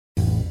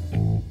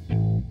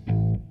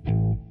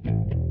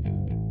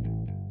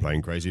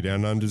Plane Crazy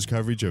Down Under's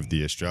coverage of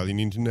the Australian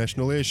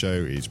International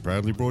Airshow is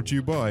proudly brought to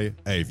you by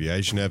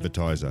Aviation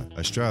Advertiser,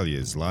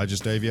 Australia's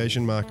largest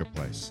aviation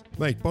marketplace.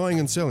 Make buying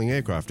and selling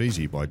aircraft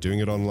easy by doing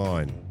it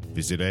online.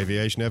 Visit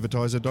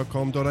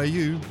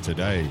aviationadvertiser.com.au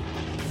today.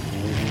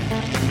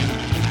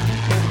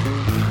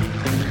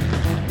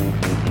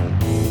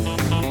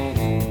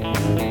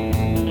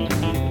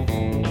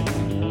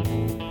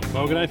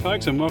 Well, g'day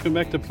folks, and welcome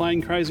back to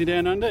Plane Crazy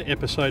Down Under,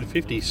 episode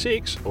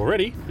 56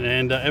 already,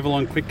 and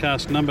Avalon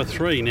Quickcast number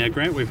 3. Now,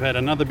 Grant, we've had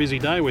another busy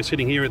day. We're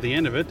sitting here at the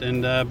end of it,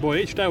 and boy,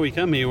 each day we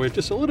come here, we're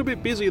just a little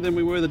bit busier than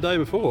we were the day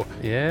before.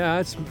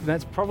 Yeah,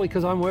 that's probably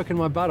because I'm working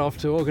my butt off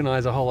to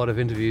organise a whole lot of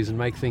interviews and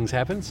make things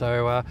happen.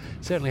 So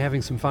certainly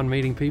having some fun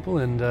meeting people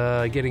and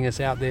getting us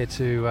out there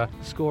to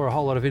score a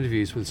whole lot of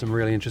interviews with some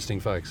really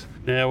interesting folks.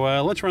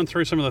 Now, let's run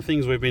through some of the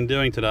things we've been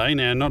doing today.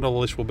 Now, not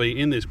all this will be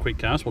in this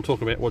Quickcast. We'll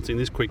talk about what's in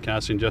this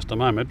Quickcast in just a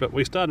moment, but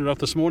we started off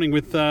this morning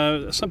with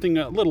something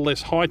a little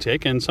less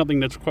high-tech and something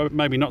that's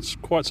maybe not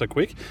quite so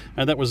quick,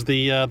 and that was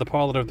the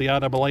pilot of the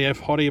RAAF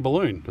hot air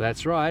balloon.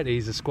 That's right.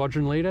 He's a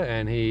squadron leader,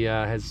 and he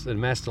has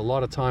amassed a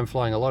lot of time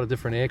flying a lot of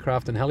different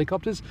aircraft and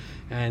helicopters,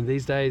 and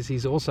these days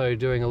he's also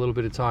doing a little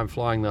bit of time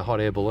flying the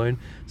hot air balloon,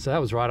 so that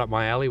was right up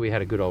my alley. We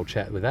had a good old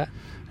chat with that.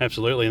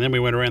 Absolutely, and then we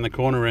went around the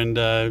corner and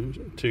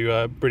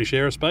to British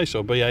Aerospace,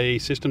 or BAE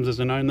Systems as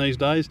they're known these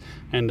days,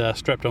 and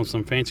strapped on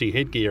some fancy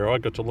headgear. I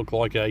got to look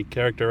like a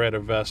character out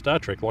of Star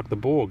Trek, like the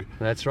Borg.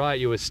 That's right,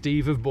 you were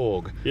Steve of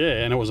Borg.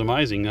 Yeah, and it was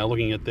amazing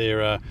looking at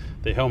their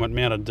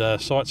helmet-mounted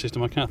sight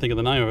system. I can't think of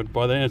the name of it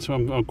by then.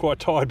 I'm quite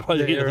tired by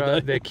the end of the day.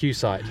 Their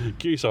Q-sight.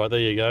 Q-sight, there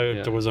you go.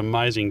 Yeah. It was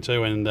amazing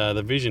too, and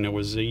the vision, it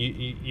was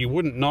you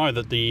wouldn't know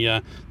that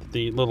the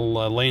little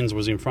lens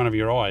was in front of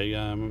your eye,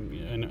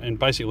 and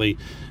basically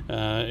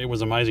it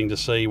was amazing to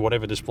see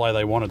whatever display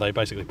they wanted. They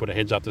basically put a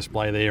heads-up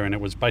display there, and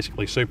it was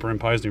basically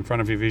superimposed in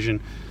front of your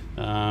vision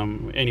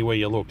anywhere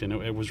you looked, and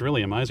it was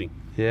really amazing.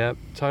 Yeah,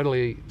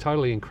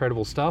 totally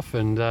incredible stuff,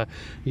 and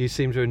you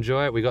seem to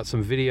enjoy it. We got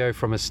some video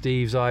from a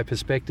Steve's eye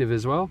perspective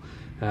as well.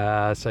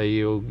 So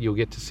you'll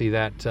get to see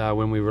that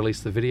when we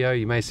release the video.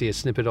 You may see a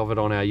snippet of it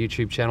on our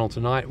YouTube channel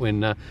tonight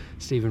when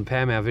Stephen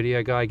Pam, our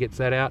video guy, gets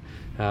that out.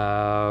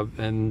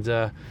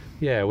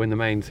 Yeah, when the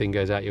main thing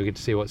goes out, you'll get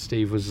to see what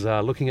Steve was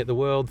looking at the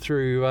world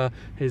through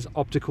his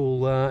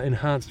optical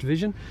enhanced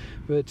vision.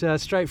 But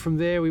straight from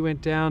there, we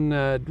went down,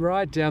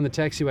 right down the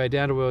taxiway,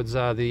 down towards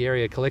the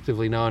area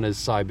collectively known as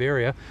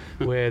Siberia,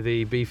 where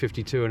the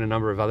B-52 and a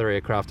number of other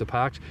aircraft are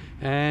parked.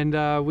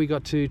 And we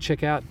got to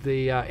check out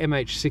the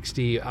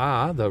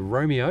MH-60R, the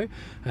Romeo.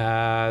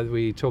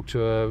 We talked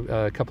to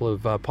a couple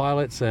of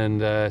pilots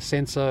and a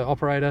sensor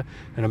operator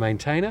and a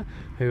maintainer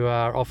who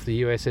are off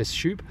the USS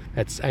Shoup.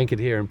 That's anchored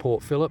here in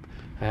Port Phillip.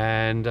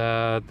 And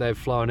they've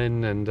flown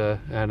in and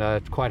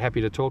are quite happy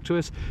to talk to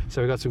us.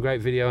 So we got some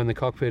great video in the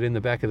cockpit in the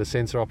back of the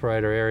sensor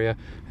operator area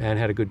and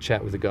had a good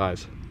chat with the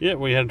guys. Yeah,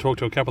 we had to talk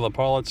to a couple of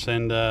pilots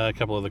and a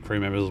couple of the crew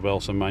members as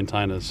well, some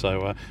maintainers.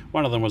 So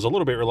one of them was a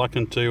little bit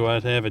reluctant to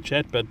have a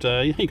chat, but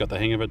he got the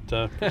hang of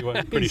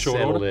it pretty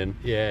short order. In.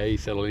 Yeah, he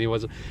settled in.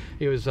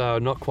 He was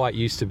not quite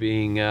used to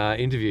being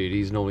interviewed.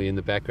 He's normally in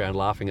the background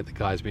laughing at the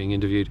guys being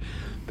interviewed.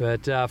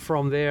 But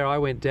from there, I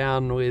went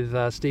down with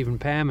Stephen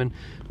Pam, and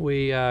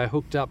we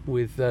hooked up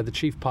with the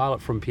chief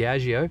pilot from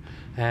Piaggio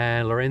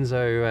and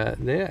Lorenzo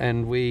there,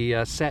 and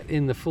we sat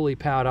in the fully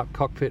powered up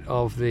cockpit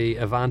of the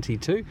Avanti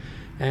 2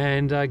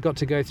 and got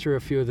to go through a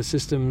few of the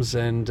systems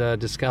and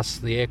discuss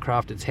the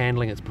aircraft, its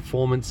handling, its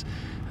performance,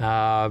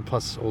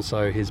 plus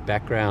also his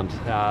background.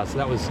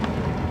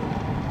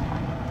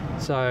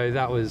 So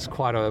that was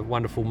quite a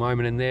wonderful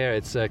moment in there.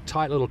 It's a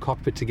tight little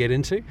cockpit to get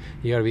into.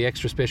 You got to be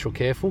extra special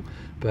careful,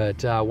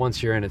 but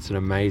once you're in, it's an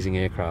amazing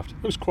aircraft.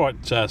 It was quite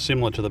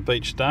similar to the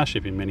Beech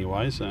Starship in many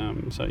ways.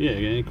 So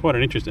yeah, quite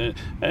an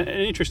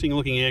interesting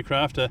looking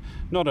aircraft.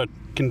 Not a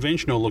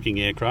conventional looking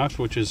aircraft,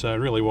 which is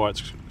really why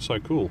it's so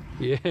cool.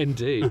 Yeah,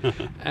 indeed.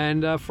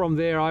 And from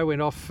there, I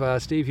went off.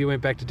 Steve, you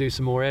went back to do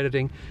some more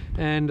editing,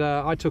 and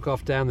I took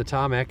off down the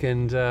tarmac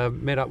and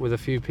met up with a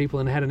few people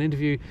and had an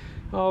interview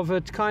of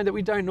a kind that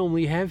we don't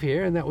normally have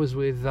here, and that was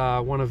with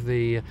one of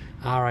the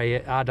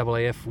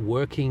RAAF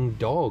working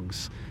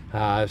dogs.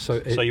 So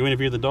you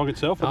interviewed the dog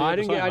itself? I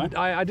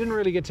didn't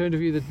really get to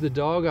interview the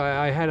dog.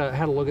 I had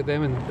a look at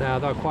them,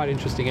 and they were quite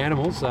interesting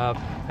animals.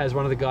 As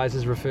one of the guys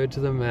has referred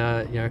to them,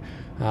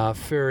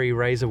 furry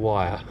razor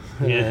wire.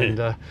 Yeah. And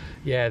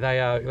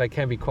they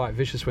can be quite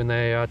vicious when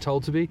they are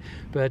told to be.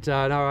 But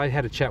no, I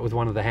had a chat with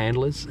one of the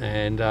handlers,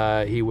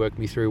 and he worked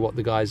me through what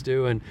the guys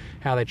do and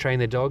how they train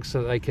their dogs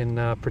so that they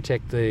can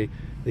protect the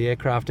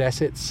aircraft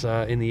assets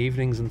in the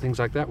evenings and things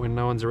like that when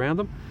no one's around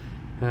them.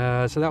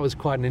 So that was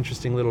quite an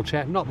interesting little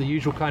chat. Not the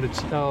usual kind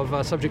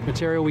of subject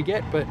material we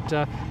get, but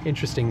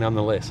interesting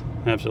nonetheless.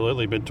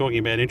 Absolutely. But talking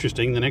about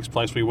interesting, the next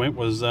place we went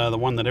was the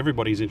one that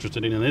everybody's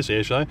interested in this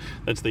air show.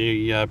 That's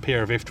the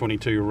pair of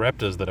F-22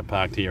 Raptors that are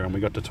parked here, and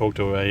we got to talk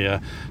to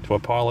a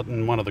pilot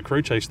and one of the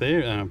crew chiefs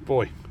there.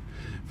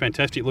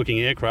 fantastic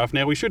looking aircraft.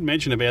 Now, we should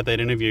mention about that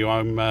interview.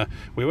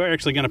 We were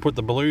actually going to put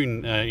the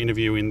balloon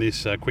interview in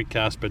this quick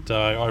cast, but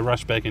I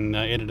rushed back and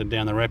edited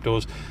down the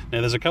Raptors.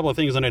 Now, there's a couple of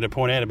things I need to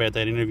point out about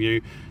that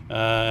interview.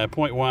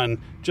 Point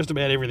one, just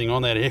about everything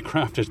on that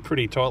aircraft is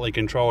pretty tightly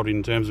controlled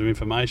in terms of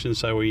information,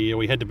 so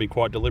we had to be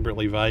quite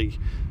deliberately vague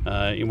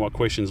in what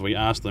questions we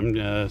asked them.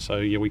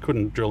 We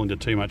couldn't drill into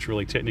too much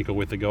really technical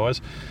with the guys.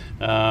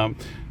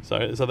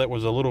 So that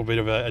was a little bit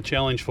of a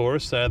challenge for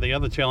us. The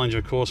other challenge,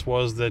 of course,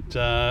 was that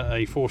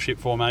a 4-ship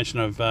formation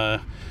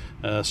of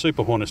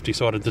Super Hornets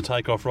decided to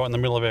take off right in the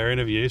middle of our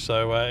interview,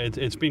 so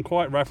it's been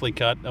quite roughly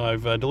cut.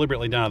 I've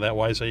deliberately done it that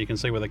way so you can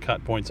see where the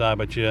cut points are,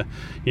 but you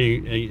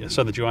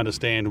so that you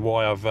understand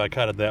why I've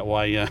cut it that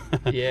way.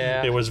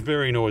 Yeah, it was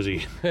very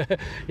noisy.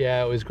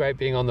 Yeah, it was great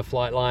being on the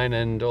flight line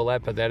and all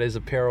that, but that is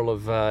a peril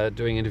of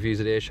doing interviews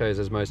at air shows,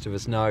 as most of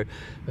us know.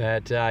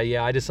 But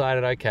I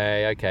decided,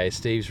 okay,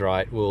 Steve's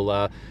right.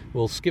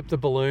 We'll skip the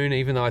balloon,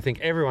 even though I think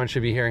everyone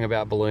should be hearing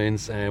about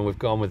balloons, and we've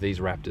gone with these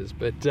Raptors.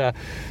 But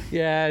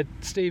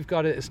Steve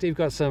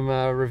got some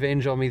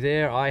revenge on me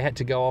there. I had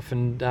to go off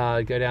and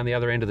go down the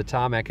other end of the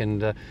tarmac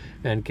and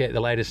get the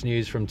latest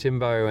news from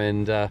Timbo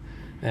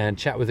and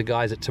chat with the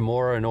guys at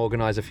Temora and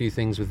organise a few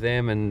things with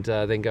them, and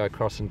then go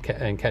across and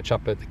catch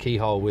up at the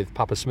Keyhole with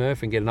Papa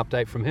Smurf and get an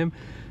update from him.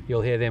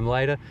 You'll hear them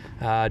later.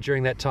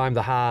 During that time,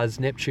 the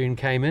Haas Neptune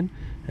came in,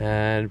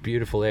 and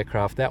beautiful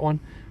aircraft, that one.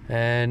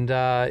 And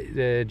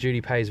the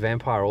Judy Pay's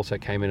Vampire also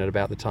came in at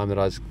about the time that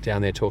I was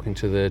down there talking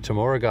to the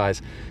Temora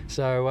guys.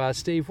 So,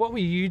 Steve, what were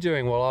you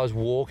doing while I was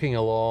walking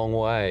a long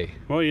way?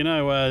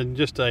 Well,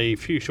 just a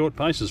few short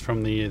paces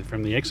from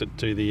the exit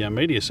to the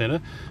media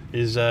centre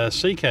is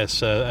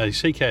CCAS, a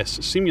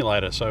CCAS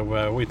simulator.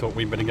 So we thought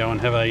we'd better go and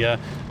have a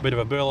bit of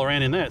a burl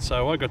around in that.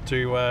 So I got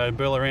to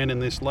burl around in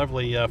this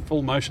lovely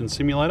full motion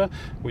simulator.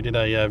 We did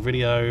a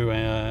video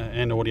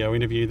and audio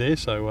interview there.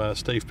 So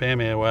Steve Pam,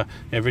 our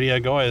video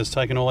guy, has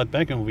taken all that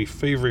back and will be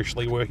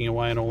feverishly working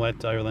away on all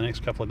that over the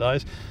next couple of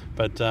days.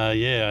 But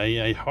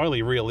a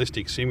highly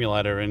realistic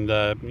simulator, and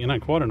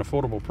quite an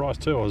affordable price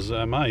too. I was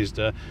amazed.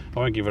 I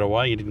won't give it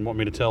away. You didn't want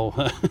me to tell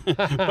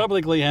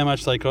publicly how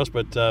much they cost,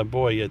 but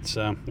boy, it's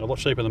a lot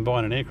cheaper than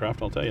buying an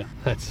aircraft, I'll tell you.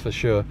 That's for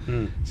sure.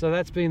 So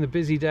that's been the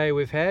busy day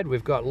we've had.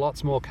 We've got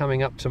lots more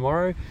coming up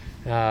tomorrow.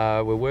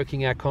 We're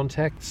working our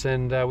contacts,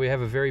 and we have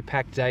a very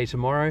packed day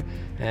tomorrow,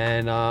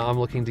 and I'm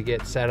looking to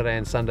get Saturday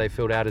and Sunday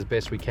filled out as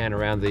best we can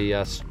around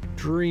the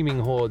streaming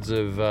hordes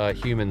of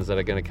humans that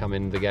are going to come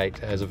in the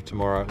gate as of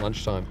tomorrow at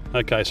lunchtime.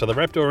 Okay, so the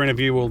Raptor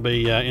interview will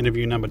be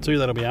interview number 2.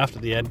 That'll be after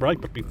the ad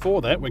break, but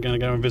before that we're going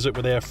to go and visit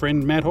with our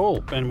friend Matt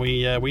Hall, and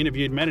we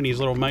interviewed Matt in his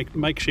little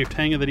makeshift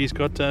hangar that he's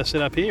got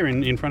set up here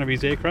in front of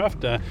his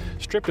aircraft,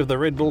 stripped of the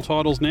Red Bull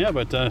titles now,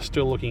 but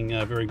still looking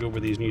very good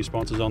with his new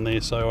sponsors on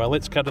there. So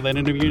let's cut to that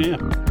interview now.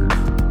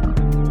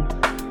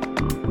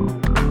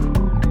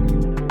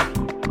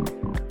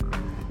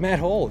 Matt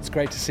Hall, it's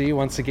great to see you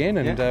once again,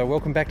 and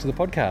welcome back to the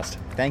podcast.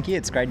 Thank you.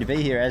 It's great to be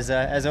here as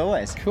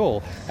always.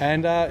 Cool.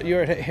 And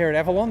you're here at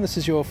Avalon. This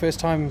is your first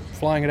time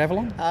flying at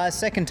Avalon?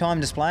 Second time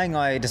displaying.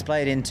 I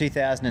displayed in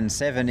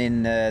 2007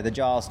 in the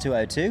Giles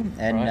 202,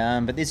 and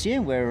right. But this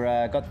year we've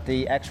got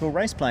the actual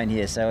race plane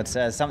here, so it's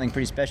something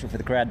pretty special for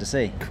the crowd to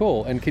see.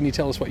 Cool. And can you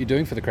tell us what you're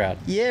doing for the crowd?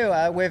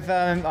 Yeah,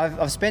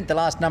 I've spent the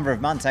last number of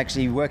months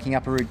actually working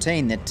up a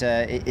routine that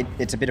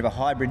it's a bit of a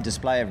hybrid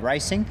display of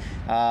racing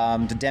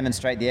to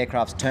demonstrate the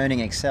aircraft's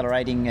turning,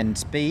 accelerating and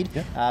speed,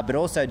 but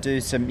also do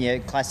some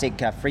classic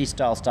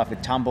freestyle stuff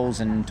with tumbles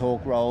and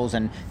torque rolls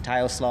and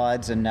tail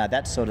slides and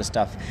that sort of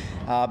stuff.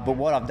 But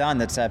what I've done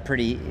that's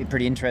pretty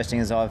interesting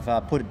is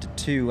I've put it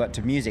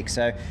to music.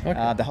 So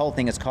the whole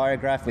thing is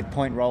choreographed with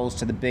point rolls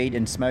to the beat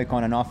and smoke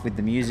on and off with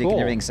the music and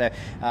everything. So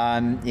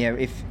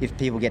if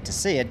people get to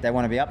see it, they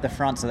want to be up the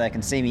front so they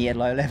can see me at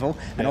low level,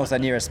 and also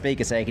near a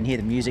speaker so you can hear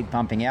the music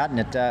pumping out, and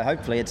it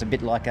hopefully it's a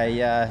bit like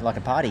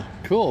a party.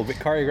 Cool, a bit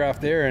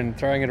choreographed there and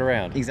throwing it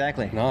around.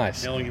 Exactly.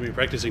 Nice. How long have you been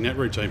practicing that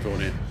routine for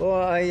now?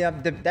 Well,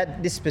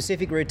 this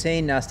specific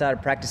routine, I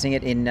started practicing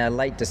it in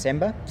late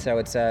December, so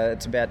it's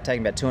taking about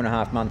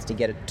 2.5 months to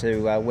get it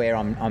to where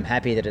I'm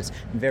happy that it's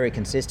very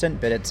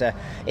consistent. But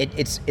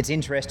it's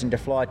interesting to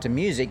fly to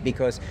music,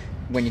 because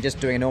when you're just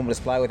doing a normal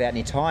display without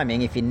any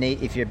timing, if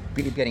you're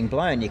getting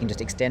blown, you can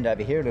just extend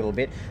over here a little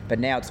bit. But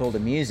now it's all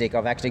the music.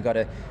 I've actually got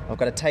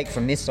to take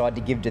from this side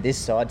to give to this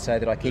side so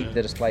that I keep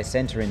the display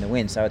center in the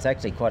wind. So it's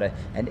actually quite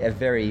a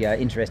very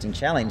interesting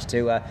challenge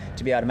to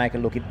be able to make it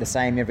look the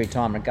same every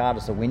time,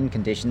 regardless of wind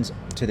conditions,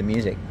 to the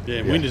music.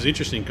 Yeah, wind is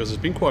interesting because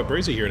it's been quite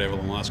breezy here at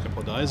Avalon the last couple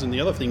of days, and the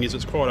other thing is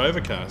it's quite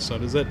overcast. So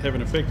does that have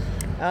an effect?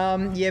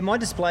 My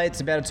display,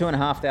 it's about a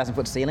 2,500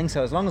 foot ceiling,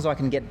 so as long as I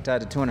can get to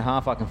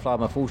 2.5, I can fly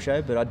my full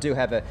show, but I do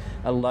have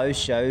a low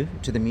show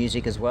to the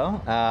music as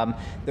well.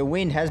 The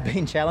wind has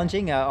been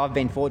challenging. I've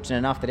been fortunate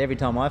enough that every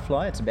time I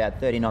fly, it's about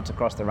 30 knots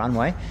across the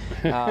runway.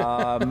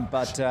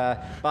 But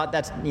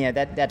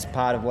that's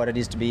part of what it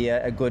is to be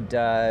a good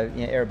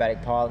aerobatic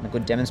aerobatic pilot and a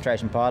good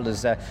demonstration pilot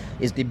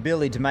is the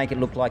ability to make it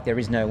look like there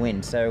is no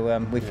wind. So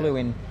we flew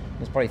in.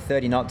 It was probably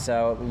 30 knots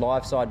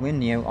live side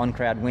wind, on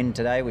crowd wind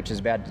today, which is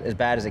about as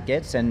bad as it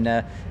gets. And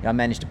I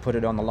managed to put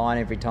it on the line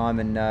every time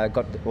and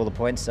got all the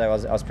points. So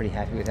I was pretty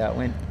happy with how it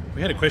went.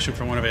 We had a question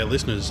from one of our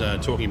listeners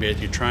talking about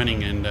your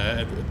training and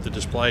the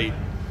display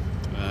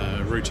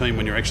routine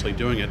when you're actually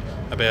doing it,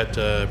 about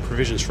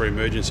provisions for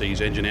emergencies,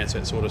 engine outs,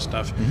 that sort of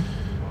stuff.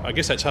 Mm-hmm. I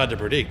guess that's hard to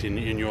predict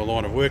in your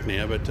line of work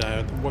now, but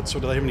do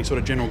they have any sort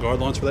of general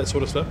guidelines for that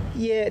sort of stuff?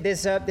 Yeah,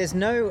 there's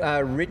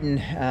no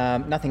written,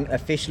 nothing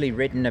officially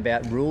written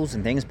about rules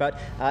and things, but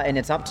and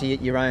it's up to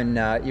your own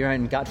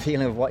gut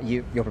feeling of what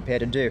you're prepared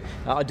to do.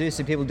 I do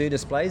see people do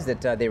displays that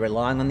they're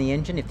relying on the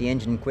engine. If the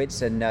engine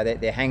quits and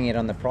they're hanging it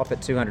on the prop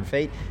at 200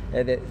 feet,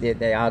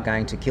 they are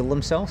going to kill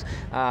themselves.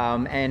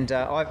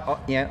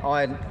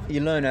 You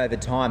learn over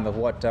time of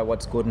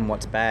what's good and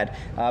what's bad.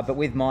 But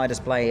with my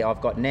display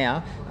I've got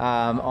now.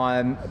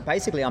 I'm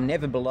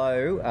never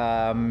below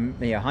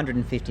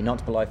 150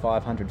 knots below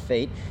 500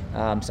 feet,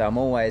 so I'm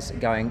always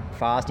going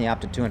fast, up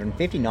to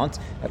 250 knots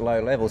at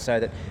low level, so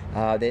that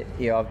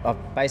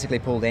I've basically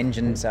pulled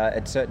engines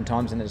at certain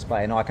times in the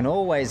display, and I can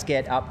always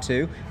get up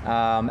to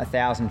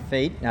 1,000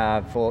 feet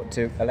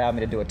to allow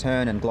me to do a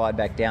turn and glide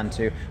back down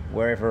to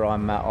wherever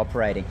I'm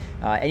operating.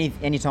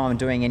 Any time I'm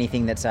doing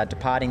anything that's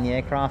departing the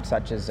aircraft,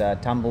 such as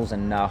tumbles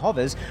and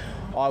hovers,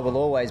 I will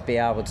always be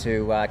able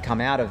to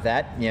come out of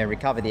that,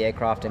 recover the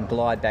aircraft and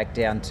glide back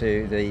down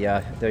to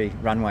the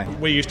runway.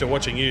 We're used to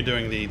watching you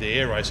doing the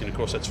air racing. Of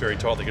course, that's very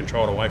tightly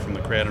controlled away from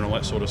the crowd and all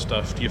that sort of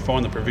stuff. Do you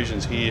find the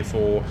provisions here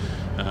for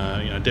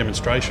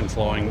demonstration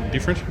flying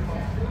different?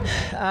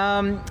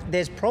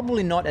 There's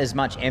probably not as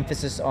much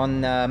emphasis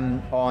on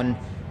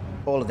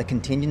all of the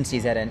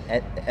contingencies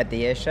at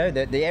the air show.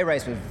 The air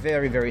race was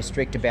very, very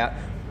strict about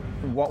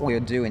what we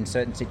would do in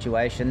certain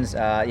situations.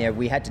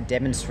 We had to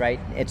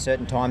demonstrate at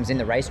certain times in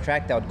the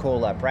racetrack. They would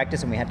call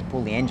practice, and we had to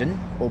pull the engine,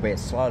 albeit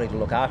slowly to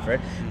look after it,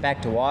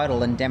 back to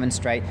idle and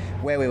demonstrate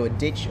where we would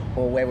ditch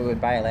or where we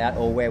would bail out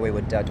or where we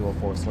would do a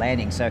forced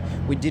landing. So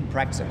we did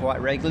practice it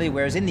quite regularly,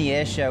 whereas in the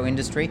air show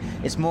industry,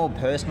 it's more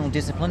personal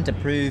discipline to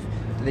prove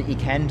that you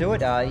can do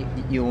it.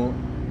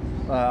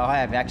 I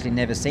have actually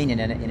never seen in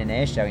an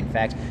air show, in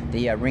fact,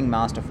 the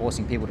ringmaster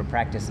forcing people to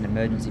practice an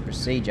emergency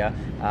procedure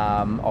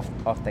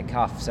off the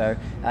cuff. So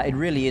it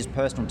really is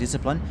personal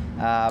discipline.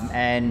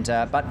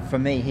 But for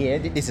me here,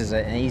 this is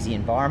an easy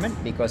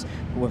environment because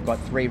we've got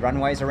 3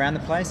 runways around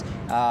the place.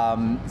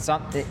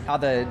 Some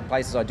other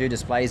places I do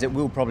displays, it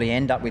will probably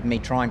end up with me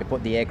trying to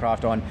put the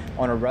aircraft on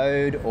a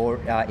road or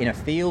in a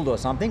field or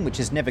something,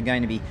 which is never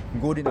going to be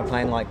good in a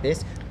plane like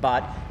this.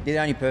 But the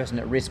only person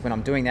at risk when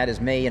I'm doing that is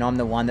me, and I'm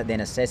the one that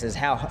then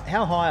assesses how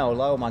high or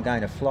low am I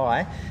going to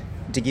fly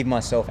to give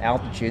myself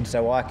altitude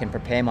so I can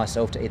prepare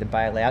myself to either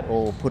bail out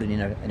or put it in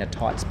a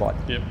tight spot.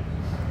 Yep.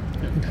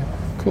 Okay,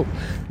 cool.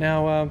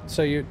 Now,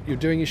 so you're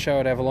doing your show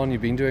at Avalon,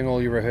 you've been doing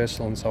all your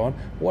rehearsal and so on.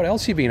 What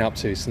else have you been up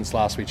to since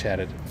last we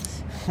chatted?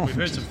 We've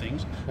heard some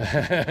things.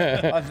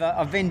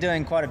 I've been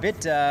doing quite a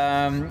bit.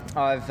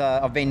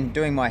 I've been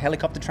doing my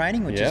helicopter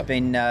training, which has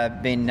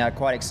been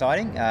quite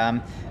exciting.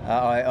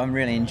 I'm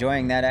really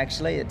enjoying that.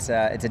 Actually, it's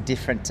a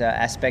different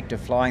aspect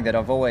of flying that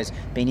I've always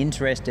been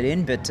interested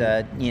in, but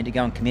to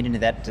go and commit into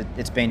that,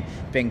 it's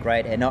been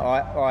great. And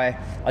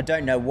I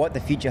don't know what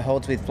the future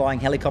holds with flying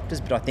helicopters,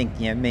 but I think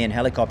me and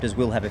helicopters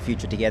will have a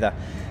future together.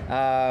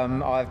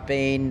 I've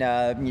been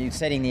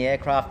setting the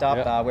aircraft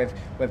up. Yep.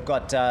 We've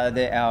got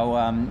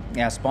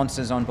our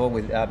sponsors on board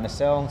with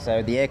Marcel.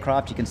 So the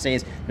aircraft you can see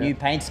is new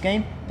paint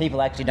scheme.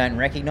 People actually don't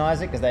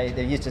recognise it because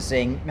they're used to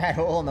seeing Matt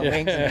Hall on the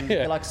wings, and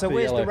they're like, "So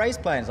where's the race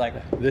plane?" It's like,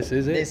 "This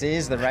is it. This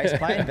is the race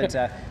plane." But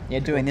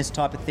doing this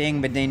type of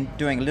thing, but then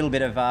doing a little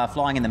bit of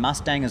flying in the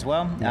Mustang as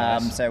well.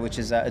 Nice. Which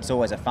is it's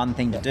always a fun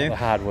thing to do. The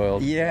hard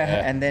world.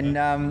 Yeah. And then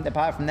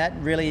apart from that,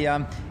 really,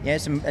 a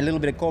little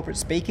bit of corporate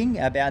speaking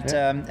about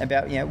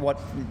what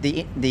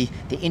the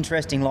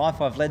interesting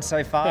life I've led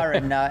so far,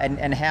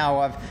 and how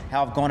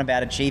I've gone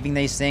about achieving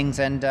these things,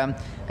 and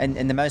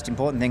the most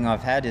important thing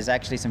I've had is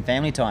actually some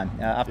family time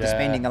after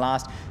spending the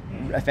last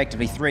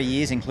effectively 3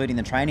 years, including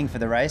the training for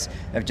the race,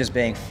 of just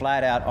being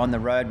flat out on the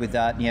road with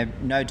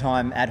no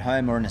time at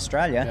home or in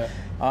Australia.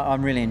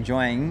 I'm really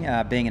enjoying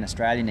being an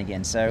Australian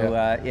again.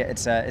 So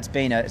it's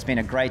been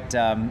a great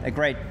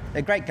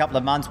couple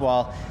of months,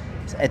 while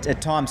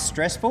at times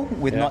stressful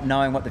with not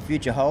knowing what the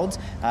future holds.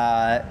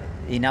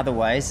 In other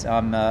ways,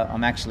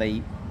 I'm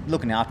actually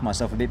looking after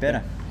myself a bit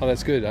better. Oh,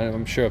 that's good.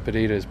 I'm sure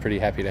Perdita is pretty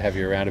happy to have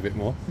you around a bit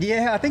more.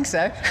 Yeah, I think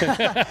so.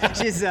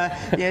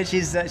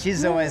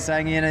 She's always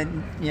saying,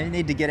 you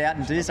need to get out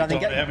and do something.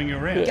 Having you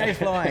around. Go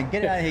flying.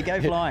 Get out here.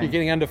 Go flying. You're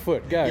getting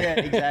underfoot. Go. Yeah,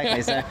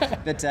 exactly. So,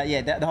 but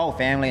the whole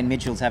family, and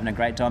Mitchell's having a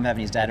great time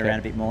having his dad around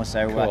a bit more.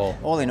 So cool.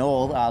 All in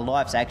all,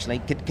 life's actually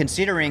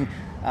considering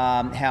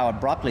how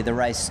abruptly the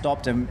race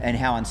stopped and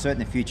how uncertain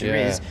the future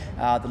is,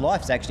 the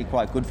life's actually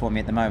quite good for me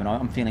at the moment.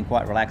 I'm feeling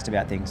quite relaxed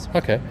about things.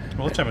 Okay.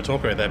 Well, let's have a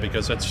talk about that,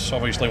 because that's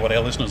obviously what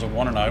our listeners will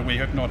want to know. We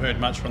have not heard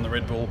much from the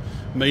Red Bull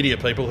media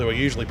people, who are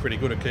usually pretty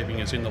good at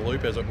keeping us in the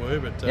loop, as it were.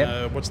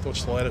 But what's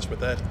the latest with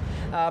that?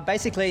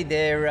 Basically,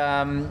 they've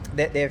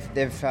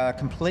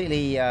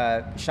completely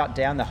shut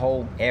down the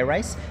whole air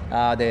race.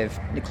 They've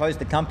closed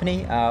the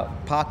company,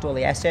 parked all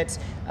the assets,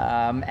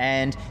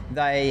 and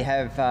they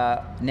have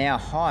now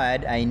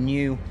hired a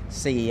new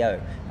CEO,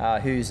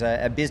 who's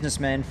a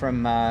businessman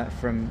from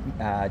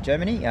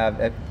Germany,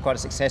 quite a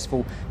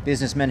successful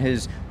businessman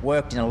who's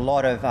worked in a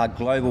lot of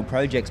global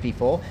projects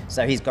before.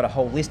 So he's got a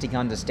holistic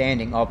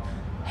understanding of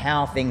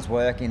how things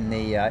work in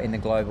the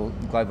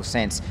global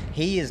sense.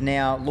 He is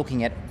now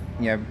looking at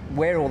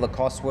where all the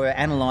costs were,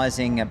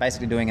 analysing,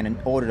 basically doing an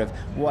audit of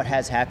what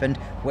has happened,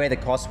 where the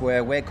costs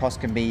were, where costs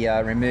can be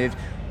removed,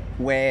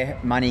 where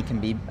money can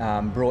be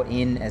brought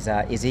in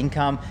as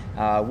income,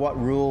 what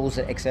rules,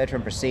 etc.,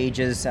 and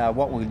procedures,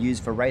 what we'll use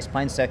for race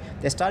plans. So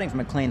they're starting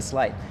from a clean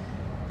slate.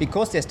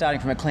 Because they're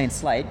starting from a clean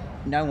slate,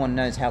 no one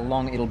knows how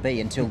long it'll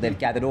be until they've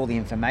gathered all the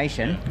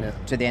information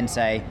to then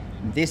say,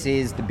 this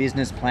is the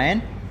business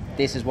plan,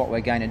 this is what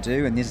we're going to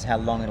do, and this is how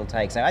long it'll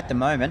take. So at the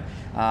moment,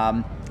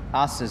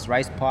 us as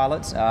race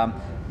pilots,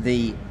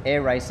 the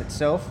air race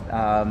itself,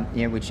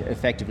 which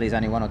effectively is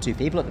only one or two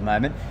people at the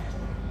moment,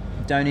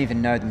 don't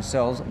even know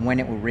themselves when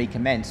it will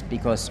recommence,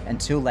 because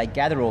until they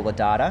gather all the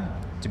data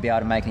to be able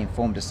to make an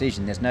informed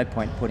decision, there's no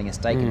point putting a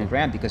stake in the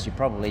ground, because you're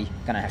probably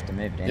going to have to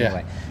move it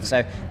anyway.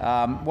 So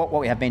what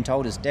we have been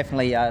told is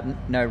definitely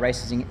no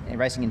racing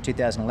in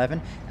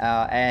 2011,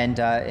 and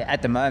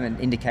at the moment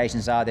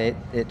indications are that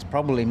it's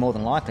probably more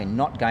than likely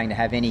not going to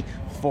have any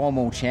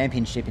formal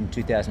championship in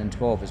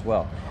 2012 as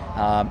well.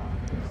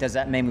 Does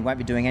that mean we won't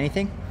be doing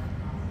anything?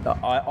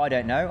 I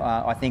don't know.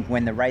 I think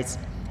when the race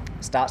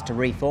starts to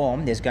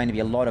reform, there's going to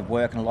be a lot of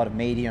work and a lot of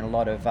media and a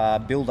lot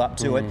of build up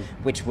to it,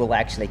 which will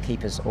actually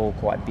keep us all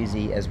quite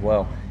busy as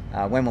well.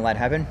 When will that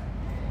happen?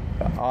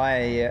 I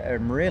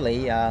am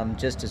really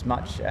just as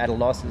much at a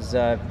loss as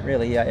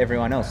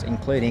everyone else,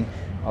 including,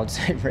 I would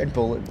say, Red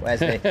Bull, as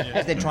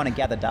they're trying to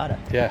gather data.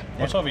 Well,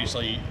 it's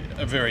obviously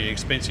a very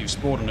expensive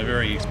sport and a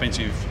very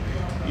expensive,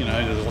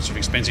 there's lots of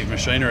expensive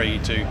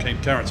machinery to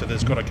keep current, so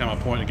there's got to come a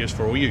point, I guess,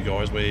 for all you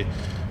guys where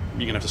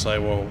you're going to have to say,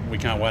 well, we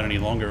can't wait any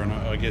longer, and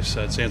I guess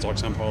it sounds like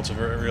some pilots have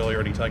really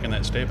already taken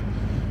that step.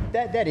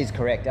 That is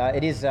correct.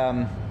 It is,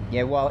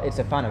 while it's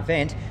a fun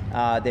event,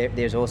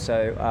 there's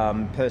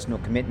also personal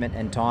commitment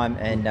and time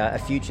and a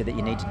future that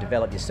you need to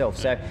develop yourself.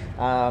 So,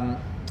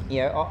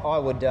 I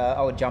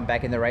would jump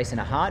back in the race in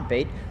a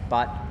heartbeat,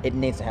 but it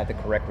needs to have the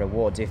correct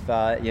rewards. If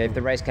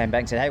the race came back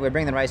and said, hey, we're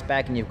bringing the race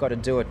back and you've got to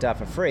do it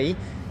for free,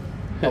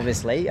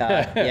 obviously,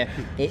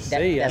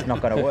 that's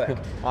not going to work.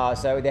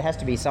 So there has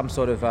to be some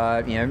sort of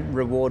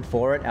reward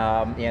for it.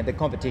 The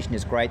competition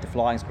is great, the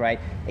flying's great,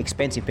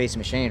 expensive piece of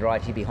machinery right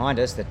here behind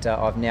us that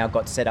I've now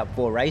got set up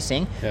for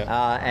racing,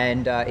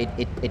 and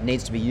it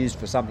needs to be used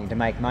for something to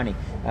make money.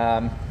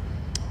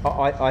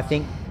 I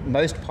think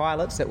most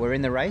pilots that were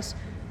in the race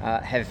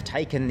have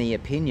taken the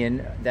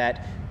opinion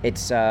that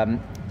it's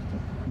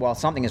while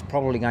something is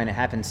probably going to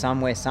happen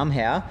somewhere,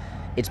 somehow,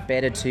 it's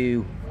better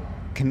to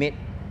commit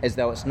as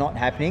though it's not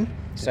happening,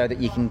 so that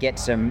you can get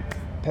some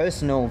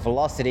personal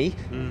velocity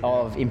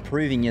of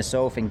improving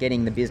yourself and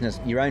getting the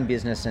business, your own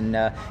business and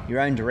your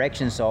own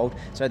direction solved,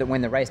 so that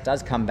when the race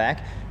does come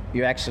back,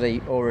 you're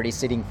actually already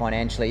sitting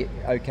financially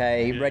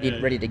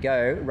ready to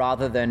go,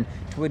 rather than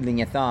twiddling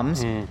your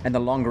thumbs, and the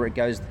longer it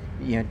goes,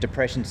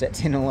 depression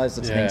sets in, all those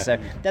sorts of things. So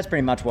that's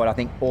pretty much what I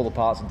think all the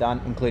pilots have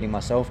done, including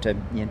myself, to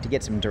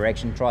get some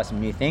direction, try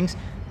some new things,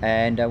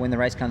 and when the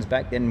race comes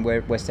back, then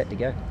we're set to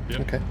go.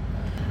 Okay.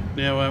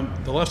 Now,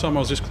 the last time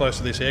I was this close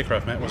to this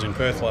aircraft, Matt, was in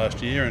Perth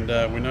last year, and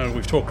we know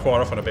we've talked quite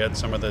often about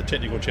some of the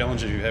technical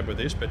challenges you had with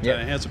this, but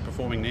how's it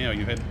performing now?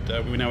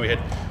 We know we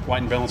had weight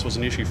and balance was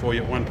an issue for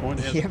you at one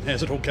point.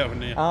 How's it all going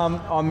now?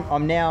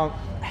 I'm now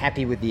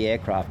happy with the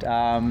aircraft.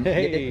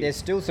 There's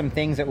still some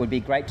things that would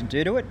be great to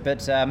do to it,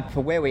 but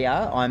for where we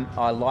are,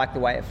 I like the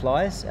way it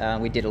flies.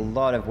 We did a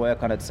lot of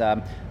work on its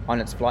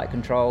flight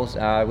controls,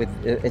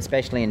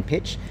 especially in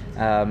pitch,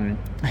 to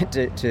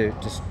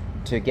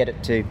get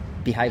it to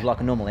behave like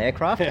a normal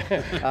aircraft.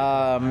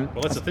 Well,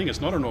 that's the thing,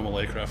 it's not a normal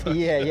aircraft. Well,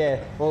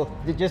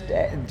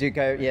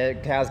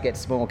 cows get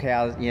small,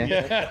 cows get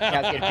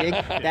big.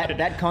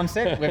 That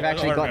concept, we've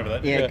actually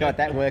got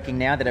that working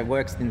now, that it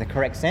works in the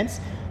correct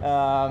sense.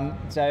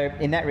 So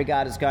in that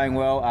regard, it's going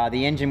well.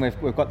 The engine,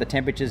 we've got the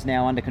temperatures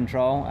now under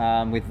control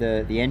with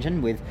the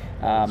engine, with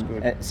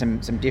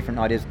some different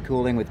ideas of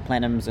cooling with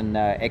plenums and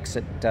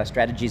exit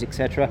strategies,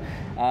 etc.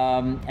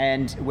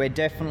 And we're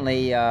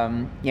definitely,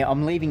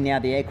 I'm leaving now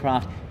the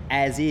aircraft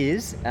as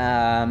is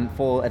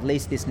for at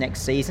least this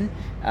next season,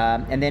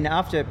 and then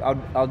after,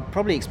 I'll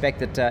probably expect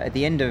that at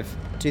the end of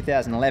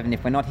 2011,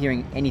 if we're not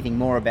hearing anything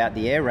more about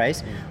the air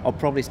race, I'll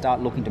probably start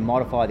looking to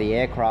modify the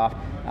aircraft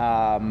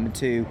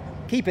to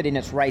keep it in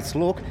its race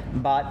look,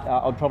 but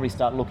I'd probably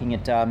start looking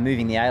at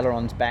moving the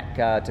ailerons back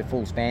to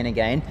full span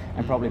again,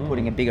 and probably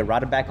putting a bigger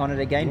rudder back on it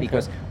again,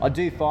 because I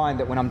do find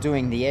that when I'm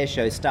doing the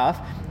airshow stuff,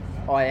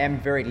 I am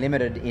very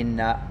limited in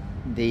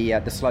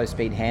the slow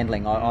speed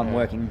handling. I'm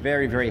working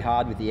very, very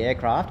hard with the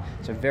aircraft,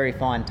 so very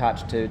fine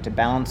touch to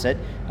balance it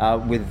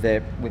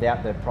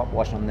without the prop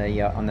wash on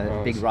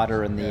the big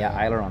rudder and the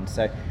aileron.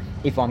 So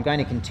if I'm going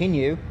to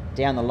continue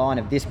down the line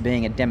of this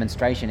being a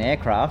demonstration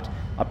aircraft,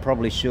 I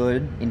probably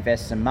should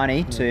invest some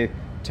money to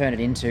turn it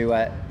into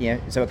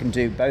so it can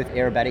do both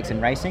aerobatics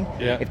and racing.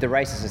 If the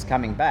races is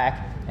coming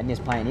back and this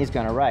plane is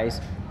going to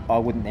race, I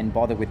wouldn't then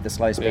bother with the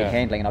slow speed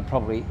handling, and I'd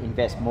probably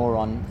invest more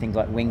on things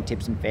like wing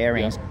tips and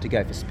fairings to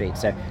go for speed.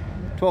 So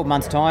 12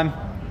 months time,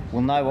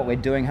 we'll know what we're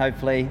doing.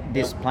 Hopefully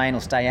this plane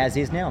will stay as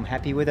is now. I'm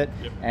happy with it,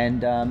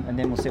 and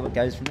then we'll see what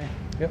goes from there.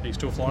 Are you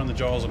still flying the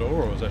Giles at all,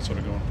 or is that sort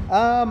of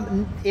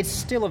gone? It's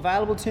still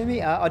available to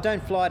me. I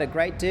don't fly it a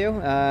great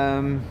deal.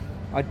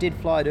 I did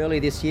fly it earlier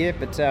this year,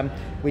 but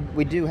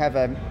we do have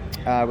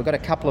we've got a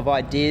couple of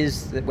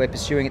ideas that we're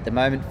pursuing at the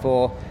moment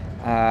for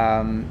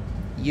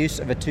use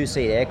of a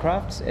two-seat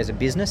aircraft as a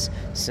business.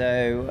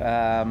 So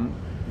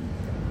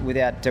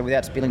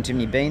without spilling too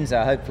many beans,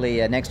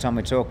 hopefully next time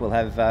we talk we'll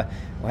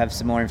have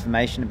some more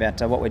information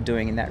about what we're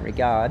doing in that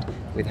regard,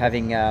 with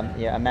having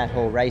a Matt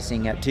Hall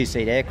Racing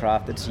two-seat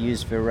aircraft that's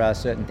used for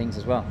certain things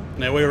as well.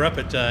 Now, we were up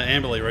at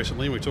Amberley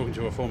recently, and we were talking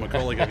to a former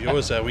colleague of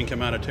yours, Wing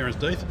Commander Terence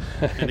Death,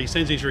 and he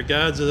sends his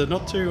regards.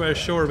 Not too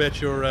sure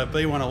about your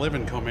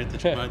B111 comment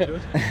that you made to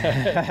us.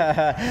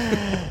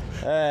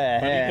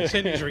 He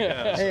sent his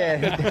regards.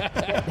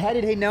 How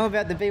did he know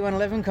about the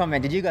B111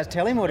 comment? Did you guys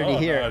tell him, or did he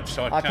hear it?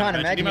 I can't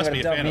imagine. He must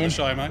be a fan of the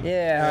show, mate.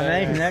 Yeah, I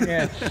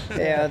imagine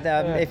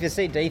that. If you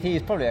see Deeth,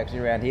 he's probably actually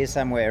around here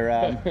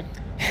somewhere.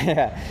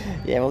 Well,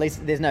 at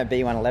least there's no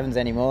B111s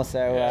anymore, so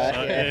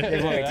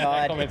everyone's retired.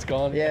 That comment's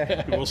gone.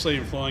 Yeah. We'll see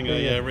him flying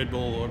a Red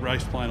Bull or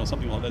race plane or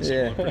something like that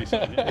similar pretty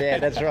soon. Yeah,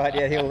 that's right.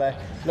 Yeah, he'll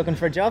looking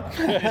for a job.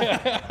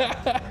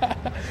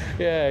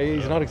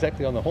 He's not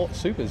exactly on the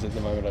supers at the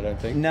moment, I don't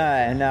think. No,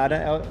 I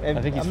don't.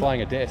 I think he's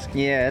flying a desk.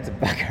 Yeah, that's a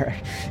bugger.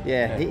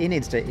 Yeah, he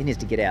needs to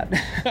get out.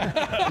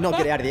 Not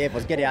get out of the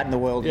airports, get out in the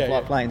world and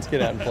fly planes.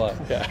 Get out and fly.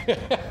 Yeah.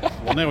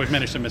 Well, now we've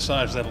managed to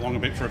massage that along a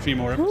bit for a few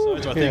more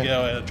episodes. I think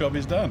our job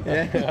is done.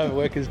 Our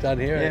work is done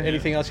here.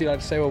 Anything else you'd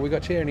like to say? Well, we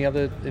got here. Any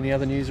other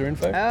news or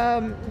info?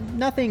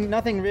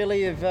 Nothing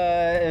really of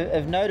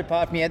note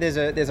apart from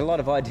there's a lot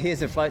of ideas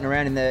that are floating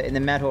around in the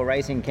Matt Hall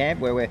Racing camp,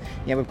 where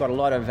we've got a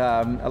lot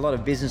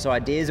of business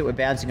ideas that we're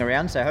bouncing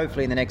around. So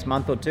hopefully in the next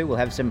month or two we'll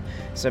have a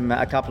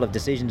couple of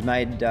decisions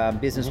made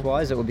business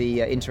wise that will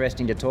be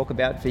interesting to talk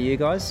about for you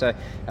guys. So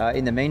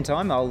in the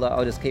meantime,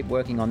 I'll just keep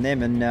working on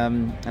them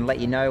and let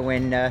you know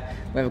when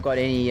we've got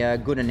any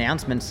good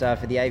announcements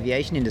for the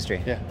aviation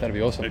industry. Yeah, that'd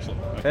be awesome.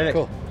 Excellent. Okay. Perfect.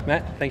 Cool.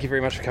 Matt, thank you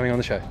very much for coming on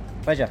the show.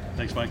 Pleasure.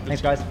 Thanks, mate.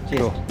 Thanks, guys.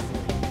 Cheers. Cool.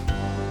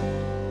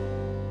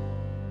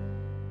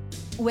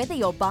 Whether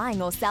you're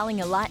buying or selling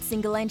a light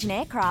single-engine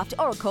aircraft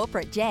or a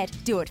corporate jet,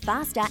 do it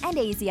faster and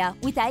easier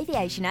with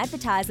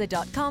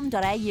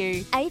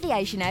aviationadvertiser.com.au.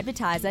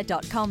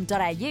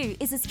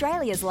 Aviationadvertiser.com.au is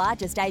Australia's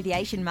largest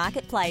aviation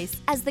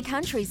marketplace. As the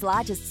country's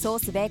largest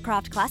source of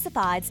aircraft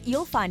classifieds,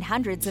 you'll find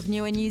hundreds of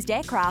new and used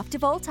aircraft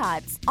of all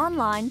types,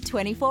 online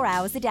 24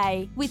 hours a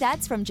day. With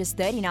ads from just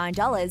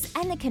 $39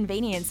 and the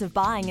convenience of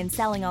buying and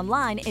selling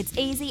online, it's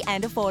easy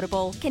and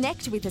affordable.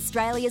 Connect with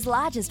Australia's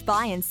largest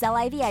buy and sell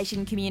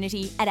aviation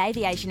community at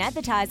aviationadvertiser.com.au.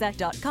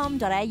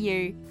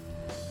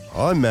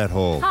 I'm Matt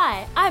Hall.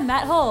 Hi, I'm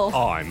Matt Hall.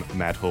 I'm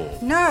Matt Hall.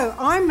 No,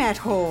 I'm Matt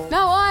Hall.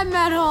 No, I'm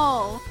Matt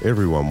Hall.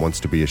 Everyone wants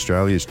to be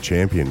Australia's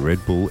champion Red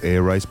Bull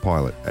air race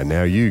pilot, and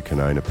now you can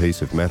own a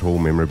piece of Matt Hall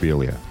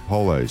memorabilia.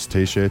 Polos,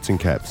 t-shirts and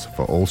caps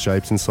for all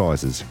shapes and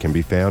sizes can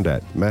be found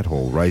at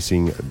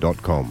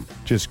matthallracing.com.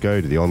 Just go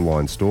to the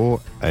online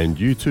store and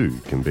you too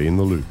can be in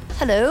the loop.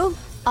 Hello,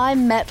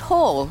 I'm Matt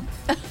Hall.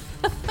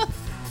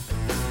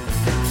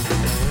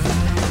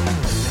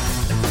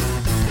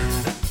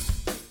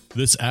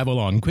 This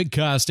Avalon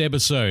Quickcast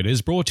episode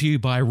is brought to you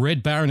by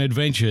Red Baron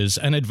Adventures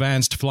and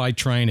Advanced Flight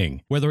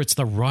Training. Whether it's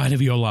the ride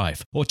of your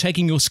life or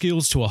taking your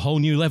skills to a whole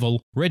new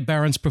level, Red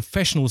Baron's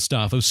professional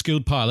staff of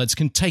skilled pilots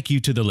can take you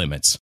to the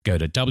limits. Go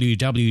to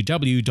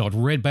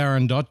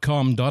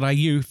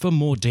www.redbaron.com.au for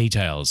more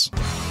details.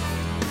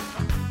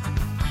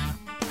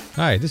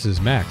 Hi, this is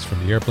Max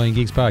from the Airplane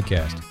Geeks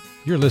podcast.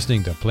 You're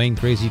listening to Plane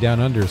Crazy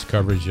Down Under's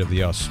coverage of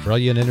the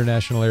Australian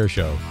International Air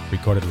Show,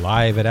 recorded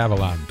live at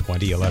Avalon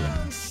 2011.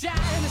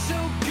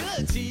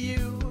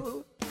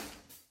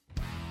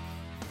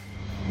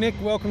 Nick,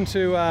 welcome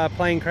to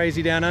Plane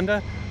Crazy Down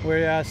Under.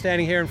 We're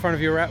standing here in front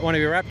of one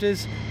of your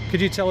Raptors. Could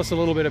you tell us a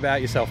little bit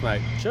about yourself,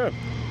 mate? Sure.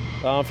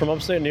 I'm from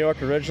upstate New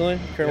York originally,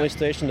 currently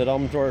stationed at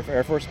Elmendorf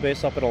Air Force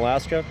Base up in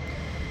Alaska.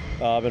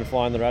 I've been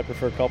flying the Raptor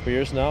for a couple of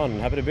years now,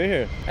 and happy to be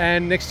here.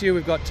 And next to you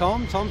we've got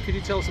Tom. Tom, could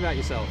you tell us about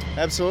yourself?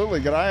 Absolutely.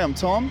 G'day, I'm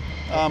Tom.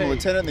 I'm a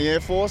lieutenant in the Air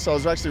Force. I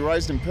was actually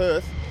raised in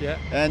Perth. Yeah.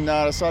 And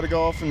decided to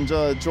go off and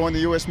join the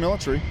US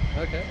military.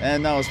 Okay.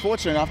 And I was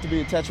fortunate enough to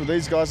be attached with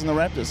these guys in the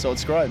Raptors, so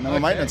it's great. And I'm a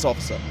maintenance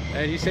officer.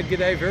 And you said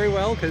g'day very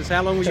well, because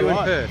how long were you in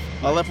Perth?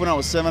 I left when I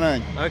was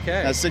 17.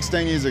 Okay. That's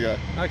 16 years ago.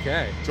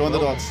 Okay. Joined the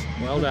dots.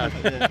 Well done.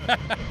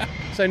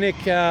 So Nick,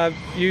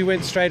 you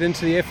went straight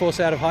into the Air Force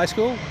out of high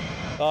school?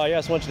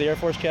 Yes, went to the Air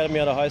Force Academy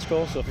out of high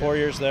school, so 4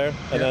 years there,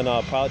 and then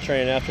pilot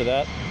training after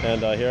that,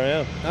 and here I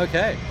am.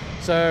 Okay.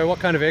 So what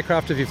kind of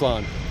aircraft have you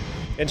flown?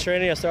 In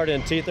training, I started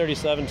in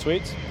T-37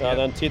 suites,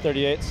 then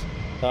T-38s.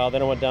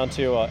 Then I went down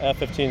to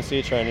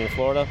F-15C training in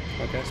Florida.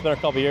 Okay. Spent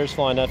a couple of years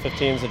flying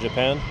F-15s in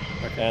Japan,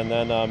 and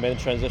then made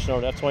the transition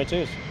over to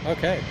F-22s.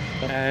 Okay.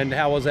 And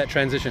how was that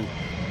transition?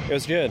 It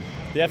was good.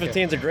 The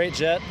F-15 is a great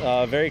jet,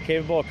 very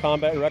capable, a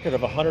combat record of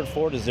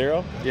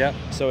 104-0. Yeah.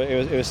 So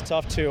it was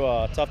tough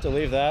to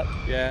leave that.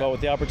 Yeah. But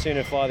with the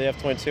opportunity to fly the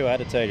F-22, I had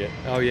to take it.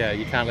 Oh yeah,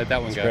 you can't let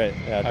that one go. Great.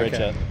 Yeah, great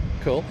jet.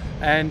 Cool.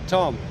 And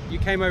Tom, you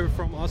came over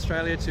from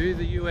Australia to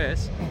the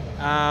US.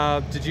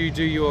 Did you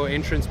do your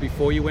entrance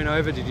before you went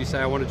over? Did you say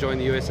I want to join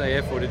the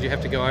USAF, or did you have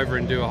to go over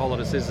and do a whole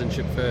lot of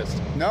citizenship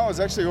first? No, I was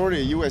actually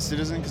already a US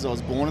citizen because I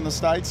was born in the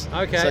States.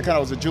 Okay. So I kind of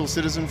was a dual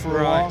citizen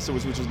for a while,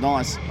 which was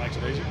nice. Makes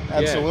it easy.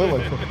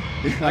 Absolutely.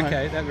 Yeah.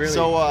 Okay, that really.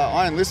 So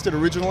I enlisted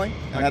originally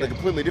and had a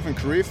completely different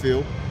career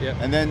field. Yeah.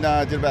 And then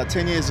did about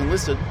 10 years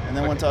enlisted, and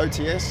then went to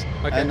OTS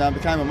and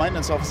became a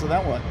maintenance officer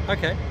that way.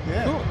 Okay.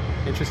 Yeah. Cool.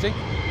 Interesting.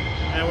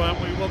 Now,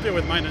 we'll deal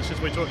with maintenance as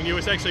we're talking to you.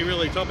 It's actually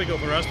really topical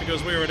for us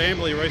because we were at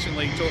Amberley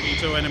recently talking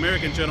to an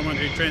American gentleman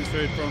who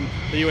transferred from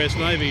the US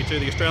Navy to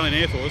the Australian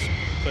Air Force.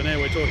 So now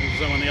we're talking to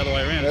someone the other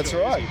way around. That's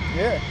right,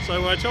 yeah.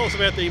 So tell us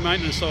about the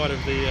maintenance side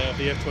of the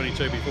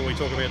F-22 before we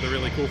talk about the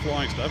really cool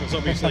flying stuff. It's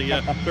obviously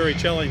very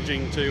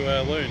challenging to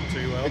learn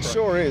to operate. It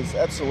sure is,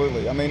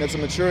 absolutely. I mean, it's a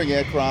maturing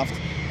aircraft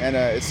and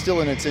it's still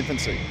in its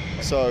infancy.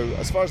 So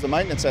as far as the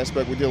maintenance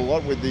aspect, we deal a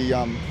lot with the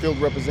field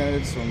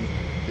representatives from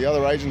the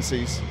other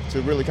agencies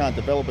to really kind of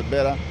develop it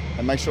better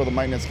and make sure the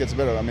maintenance gets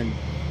better. I mean,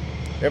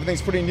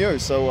 everything's pretty new,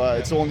 so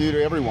it's all new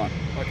to everyone.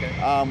 Okay.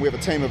 We have a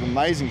team of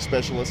amazing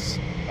specialists,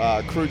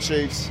 crew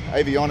chiefs,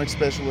 avionics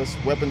specialists,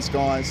 weapons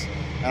guys,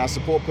 and our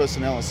support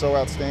personnel is so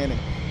outstanding.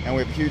 And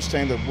we have a huge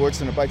team that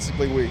works in it.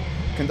 Basically, we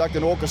conduct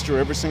an orchestra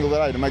every single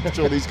day to make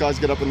sure these guys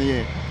get up in the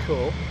air.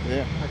 Cool.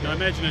 Yeah. Okay. I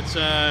imagine it's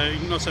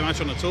not so much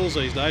on the tools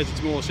these days,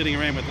 it's more sitting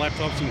around with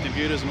laptops and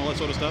computers and all that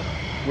sort of stuff.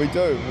 We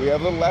do. We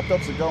have little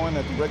laptops that go in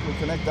that directly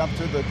connect up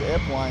to the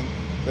airplane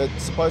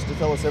that's supposed to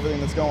tell us everything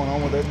that's going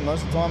on with it, and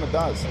most of the time it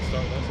does.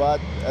 But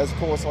as of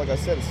course, like I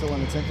said, it's still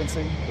in its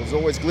infancy. There's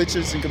always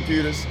glitches in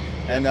computers,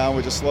 and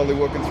we're just slowly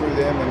working through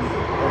them, and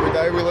every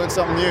day we learn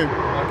something new.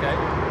 Okay,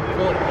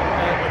 cool.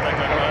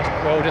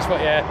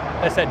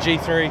 That's that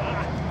G3.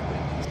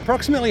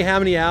 Approximately how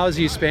many hours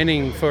are you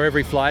spending for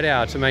every flight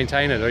hour to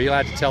maintain it? Are you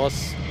allowed to tell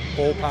us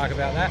ballpark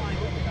about that?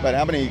 But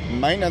how many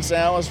maintenance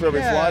hours for every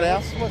flight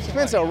hour?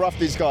 Depends how rough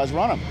these guys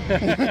run them.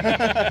 when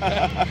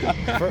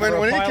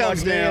it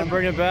comes down,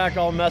 bring it back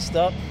all messed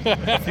up.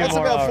 That's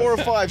about 4 or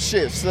 5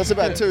 shifts. That's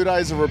about 2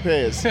 days of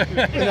repairs.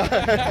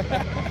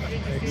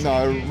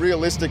 No,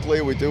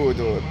 realistically, we do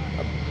a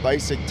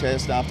basic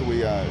test after we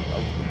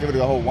give it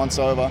a whole once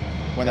over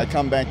when they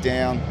come back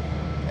down.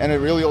 And it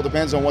really all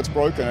depends on what's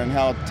broken and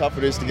how tough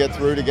it is to get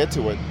through to get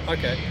to it.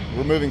 Okay.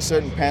 Removing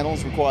certain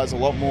panels requires a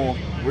lot more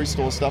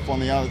restore stuff on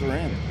the other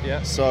end.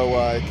 Yeah. So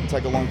it can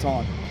take a long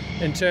time.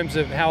 In terms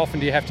of how often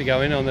do you have to go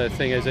in on the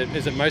thing? Is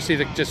it mostly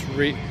just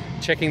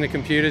checking the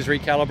computers,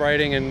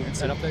 recalibrating and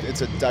updating?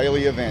 It's a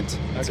daily event.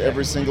 It's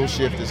every single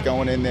shift is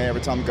going in there.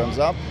 Every time it comes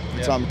up,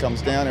 every time it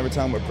comes down, every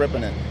time we're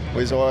prepping it.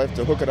 We have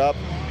to hook it up,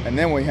 and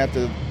then we have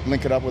to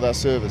link it up with our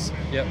servers.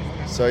 Yep.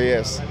 So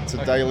yes, it's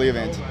a daily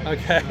event.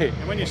 Okay.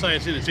 And when you say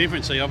it's in its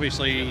infancy,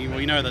 obviously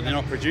we know that they're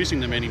not producing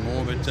them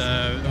anymore, but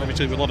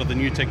obviously with a lot of the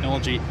new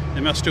technology,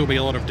 there must still be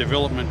a lot of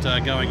development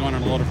going on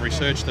and a lot of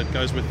research that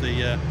goes with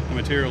the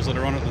materials that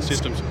are on it, the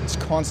systems. It's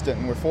constant,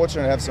 and we're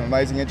fortunate to have some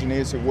amazing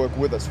engineers who work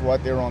with us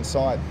right there on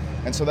site.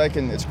 And so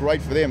it's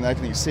great for them. They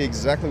can see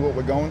exactly what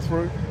we're going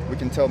through. We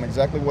can tell them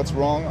exactly what's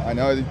wrong. I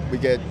know that we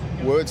get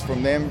words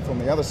from them from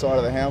the other side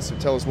of the house who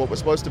tell us what we're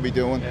supposed to be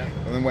doing. Yeah.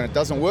 And then when it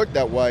doesn't work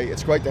that way,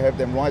 it's great to have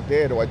them right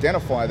there to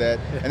identify that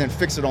and then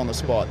fix it on the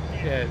spot.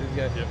 Yeah.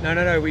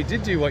 No, we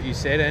did do what you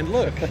said, and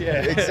look.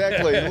 Yeah.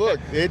 Exactly. Look,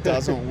 it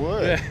doesn't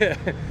work.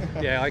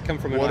 Yeah, I come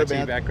from an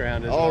IT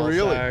background as well. Oh,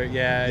 really? So,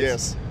 yeah.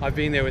 Yes. I've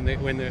been there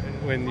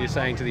when you're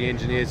saying to the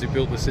engineers who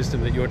built the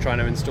system that you're trying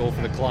to install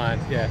for the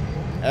client. Yeah.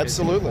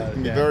 Absolutely. It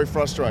can be very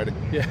frustrating.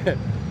 Yeah.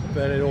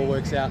 But it all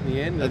works out in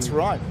the end. That's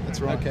right.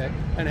 Okay.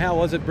 And how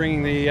was it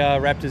bringing the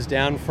Raptors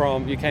down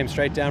you came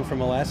straight down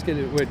from Alaska?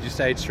 Where did you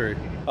stage through?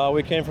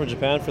 We came from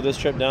Japan for this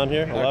trip down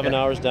here, 11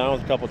 hours down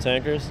with a couple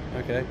tankers.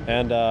 Okay.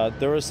 And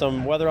there was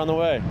some weather on the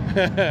way.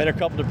 Hit a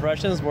couple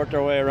depressions, worked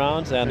our way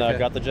around, and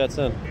got the jets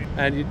in.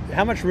 And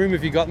how much room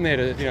have you got in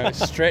there to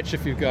stretch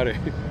if you've got to?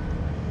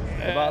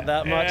 About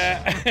that much.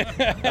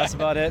 That's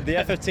about it. The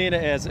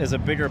F-15 is a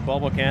bigger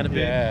bubble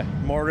canopy,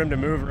 more room to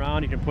move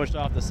around. You can push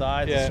off the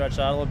sides and stretch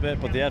out a little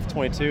bit. But the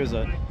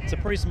F-22 it's a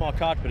pretty small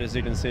cockpit, as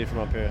you can see from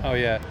up here. Oh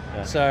yeah.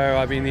 So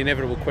I mean, the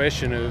inevitable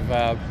question of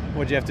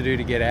what do you have to do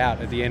to get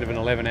out at the end of an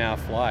 11-hour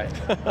flight?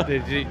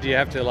 do you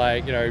have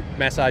to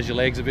massage your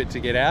legs a bit to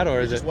get out,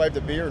 or is just wave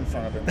the beer in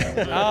front of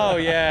him? Oh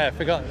yeah,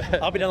 forgot.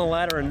 I'll be down the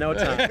ladder in no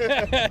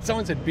time.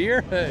 Someone said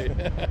beer.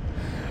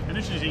 An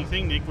interesting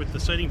thing, Nick, with the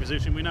seating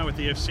position, we know with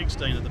the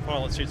F-16 that the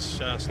pilot sits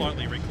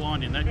slightly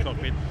reclined in that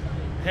cockpit.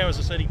 How is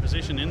the seating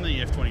position in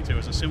the F-22?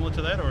 Is it similar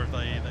to that, or have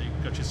they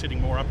got you sitting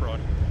more upright?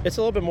 It's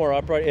a little bit more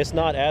upright. It's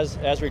not as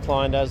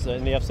reclined as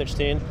in the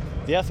F-16.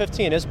 The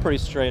F-15 is pretty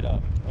straight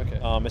up,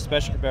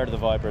 especially compared to the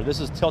Viper. This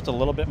is tilted a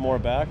little bit more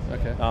back,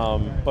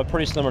 but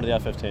pretty similar to the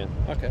F-15.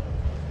 Okay.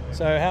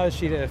 So how is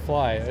she to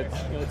fly?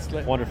 It's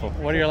wonderful.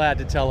 What are you allowed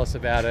to tell us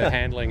about her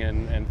handling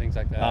and things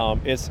like that?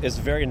 It's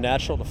very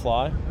natural to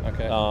fly.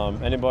 Okay.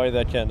 Anybody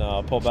that can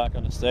pull back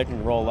on the stick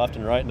and roll left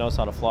and right knows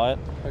how to fly it.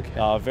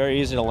 Okay. Very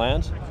easy to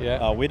land.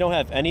 Yeah. We don't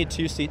have any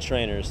two-seat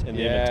trainers in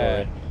the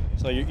inventory.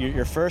 So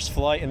your first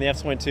flight in the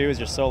F-22 is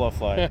your solo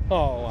flight.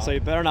 Oh, wow. So you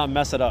better not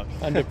mess it up.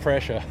 Under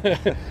pressure.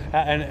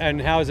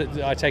 and how is it?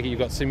 I take it you've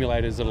got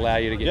simulators that allow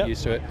you to get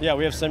used to it? Yeah,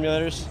 we have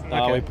simulators.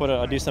 Okay. We put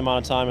a decent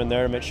amount of time in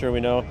there to make sure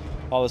we know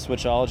all the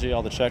switchology,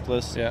 all the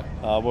checklists,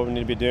 what we need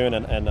to be doing,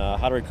 and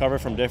how to recover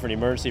from different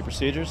emergency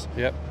procedures.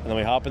 Yep. And then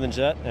we hop in the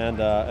jet and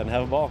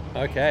have a ball.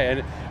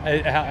 Okay.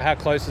 And how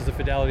close is the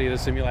fidelity of the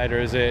simulator?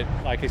 Is it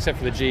except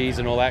for the G's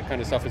and all that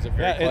kind of stuff? Is it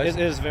very close? It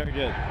is very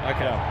good.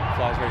 Okay. Yeah.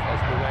 Flies very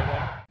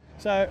close.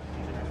 So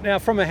now,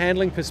 from a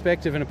handling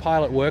perspective and a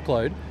pilot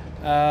workload,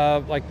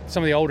 like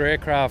some of the older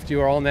aircraft,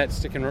 you are on that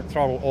stick and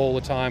throttle all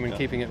the time and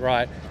keeping it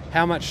right.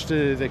 How much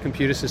do the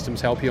computer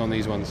systems help you on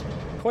these ones?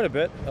 Quite a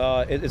bit.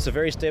 It's a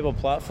very stable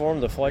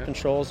platform. The flight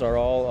controls are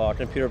all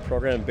computer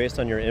programmed based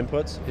on your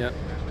inputs. Yeah.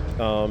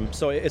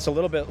 So it's a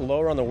little bit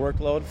lower on the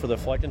workload for the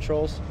flight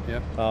controls.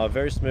 Yeah.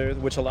 Very smooth,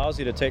 which allows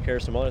you to take care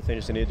of some other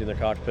things you need to do in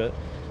the cockpit.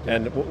 Yeah.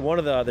 And one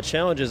of the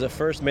challenges that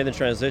first made the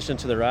transition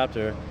to the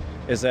Raptor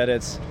is that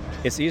it's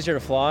easier to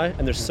fly,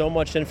 and there's so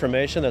much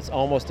information that's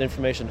almost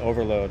information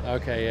overload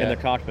in the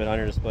cockpit on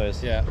your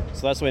displays. Yeah.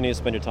 So that's what you need to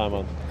spend your time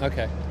on.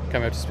 Okay.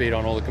 Come up to speed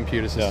on all the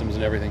computer systems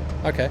and everything.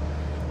 Okay.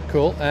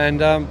 Cool.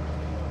 And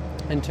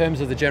in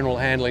terms of the general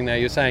handling, now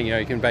you're saying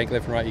you can bank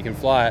left and right, you can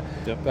fly it.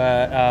 Yep.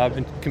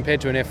 But compared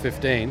to an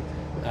F-15,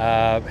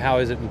 how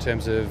is it in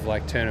terms of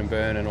turn and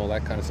burn and all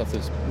that kind of stuff?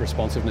 There's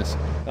responsiveness.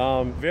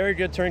 Very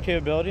good turn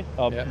capability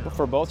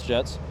for both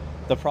jets.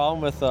 The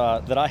problem with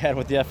that I had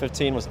with the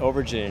F-15 was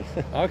over-G'ing.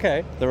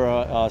 Okay. There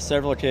were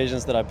several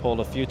occasions that I pulled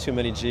a few too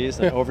many G's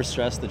and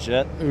overstressed the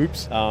jet.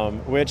 Oops.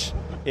 Which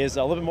is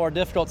a little bit more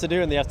difficult to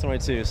do in the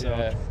F-22.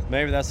 So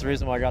maybe that's the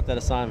reason why I got that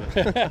assignment.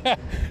 Take it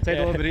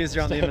a little bit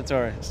easier on the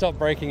inventory. Stop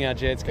breaking our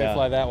jets. Go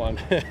fly that one.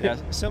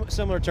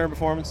 Similar turn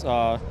performance.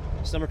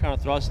 Similar kind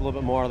of thrust, a little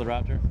bit more out of the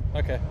Raptor.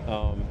 Okay.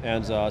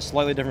 And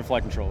slightly different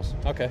flight controls.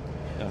 Okay.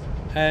 Yeah.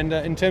 And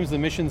in terms of the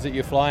missions that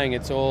you're flying,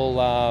 it's all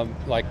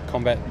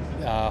combat,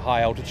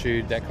 high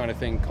altitude, that kind of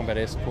thing, combat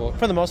air support?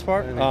 For the most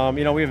part.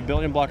 We have a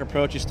building block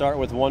approach. You start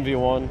with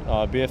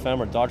 1v1 BFM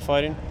or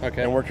dogfighting,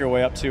 and work your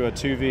way up to a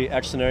 2v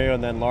X scenario,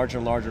 and then larger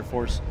and larger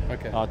force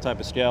type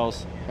of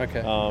scales.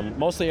 Okay.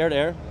 Mostly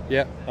air-to-air.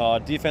 Yeah.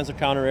 Defensive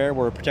counter-air,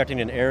 where we're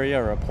protecting an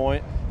area or a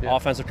point. Yeah.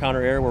 Offensive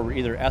counter-air, where we're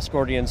either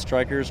escorting in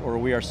strikers or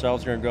we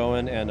ourselves are going to go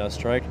in and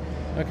strike.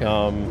 Okay.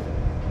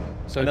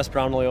 So that's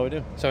predominantly what we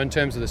do. So in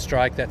terms of the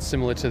strike, that's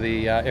similar to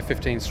the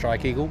F-15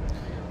 Strike Eagle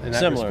in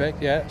that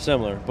respect? Yeah.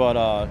 Similar,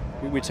 but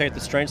we take the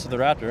strengths of the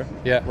Raptor.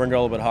 Yeah. We're going to go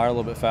a little bit higher, a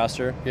little bit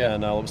faster,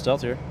 and a little bit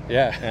stealthier.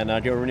 Yeah. And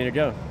get where we need to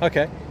go.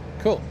 Okay,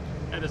 cool.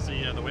 How does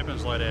the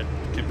weapons loadout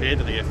compared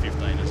to the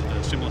F-15? Is it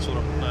a similar sort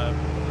of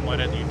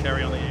loadout that you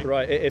carry on the air?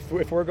 Right.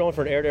 If we're going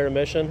for an air-to-air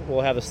mission,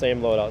 we'll have the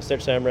same loadout,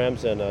 6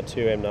 AMRAAMs and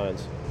 2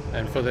 AIM-9s.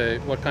 And for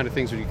what kind of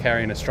things would you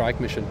carry in a strike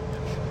mission?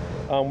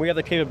 We have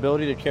the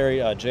capability to carry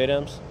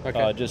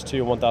JDAMs, just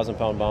 2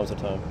 1,000-pound bombs at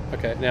a time.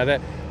 Okay. Now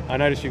I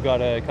noticed you've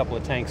got a couple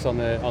of tanks on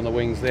the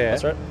wings there.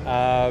 That's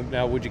right.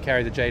 Now, would you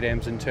carry the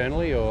JDAMs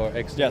internally or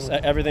externally? Yes,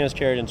 everything is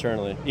carried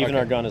internally. Even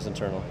our gun is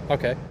internal.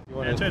 Okay.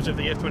 In terms of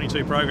the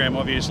F-22 program,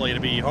 obviously, to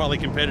be highly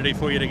competitive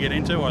for you to get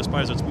into, I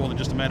suppose it's more than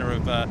just a matter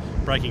of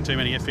breaking too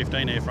many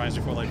F-15 airframes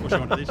before they push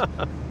onto this.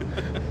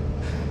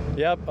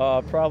 Yep,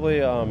 probably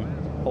a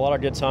lot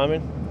of good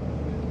timing.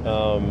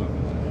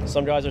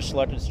 Some guys are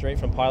selected straight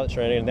from pilot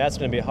training, and that's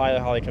going to be highly,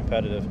 highly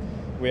competitive.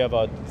 We have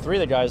 3 of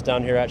the guys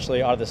down here,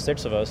 actually, out of the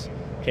 6 of us,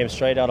 came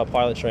straight out of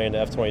pilot training to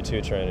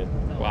F-22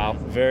 training. Wow.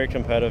 Very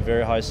competitive,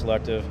 very high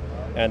selective,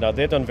 and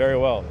they've done very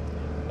well.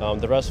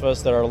 The rest of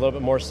us that are a little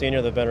bit more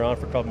senior, they've been around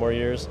for a couple more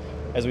years,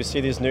 as we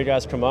see these new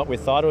guys come up, we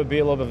thought it would be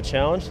a little bit of a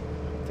challenge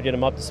to get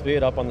them up to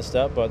speed, up on the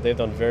step, but they've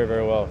done very,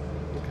 very well.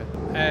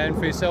 Okay. And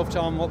for yourself,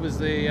 Tom, what was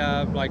the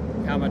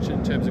how much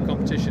in terms of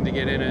competition to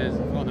get in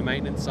on the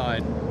maintenance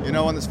side? You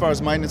know, as far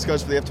as maintenance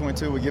goes for the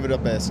F-22, we give it our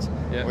best.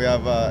 Yeah. We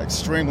have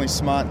extremely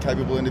smart,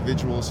 capable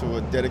individuals who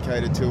are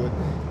dedicated to it,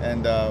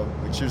 and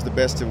we choose the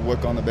best to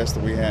work on the best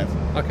that we have.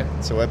 Okay.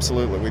 So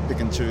absolutely, we pick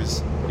and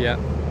choose. Yeah.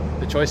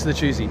 The choice of the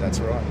choosy. That's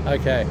right.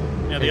 Okay.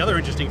 Now, the other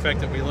interesting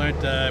fact that we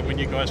learnt when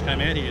you guys came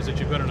out here is that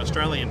you've got an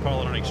Australian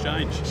pilot on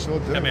exchange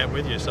come out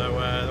with you. So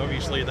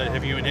obviously,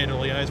 have you and had to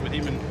liaise with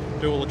him and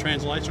do all the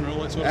translation and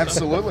all that sort of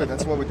stuff? Absolutely.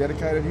 That's why we're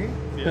dedicated here.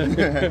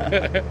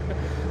 Yeah.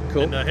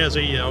 Cool. And how's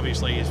he?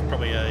 Obviously, he's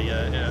probably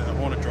a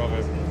Hornet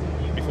driver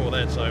before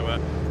that. So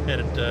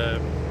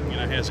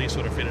how's he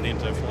sort of fitted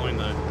into flying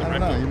the I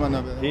don't know. You might know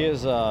about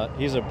that.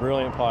 He's a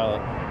brilliant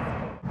pilot.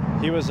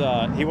 He went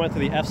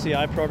through the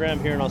FCI program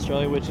here in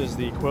Australia, which is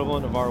the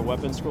equivalent of our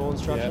weapons school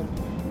instruction,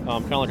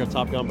 kind of like a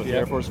Top Gun, but the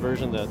Air Force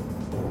version.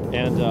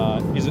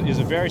 He's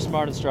a very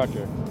smart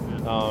instructor.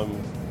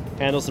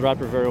 Handles the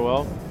Raptor very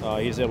well.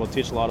 He's able to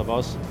teach a lot of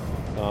us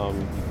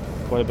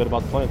quite a bit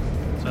about the plane.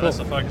 So that's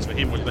the focus for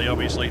him would be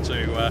obviously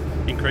to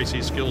increase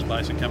his skills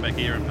base and come back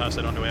here and pass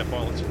that on to our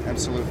pilots.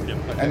 Absolutely.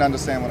 Yep. Okay. And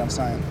understand what I'm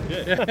saying.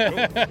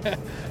 Yeah.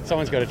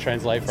 Someone's got to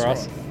translate for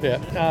us. Right.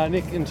 Yeah.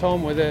 Nick and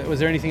Tom, was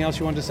there anything else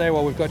you wanted to say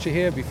while we've got you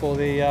here before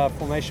the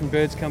formation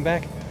birds come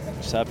back?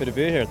 Just happy to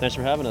be here. Thanks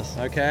for having us.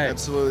 Okay.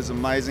 Absolutely. It's an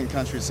amazing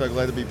country. So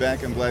glad to be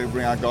back. I'm glad to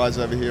bring our guys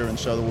over here and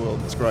show the world.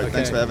 It's great. Okay.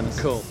 Thanks for having us.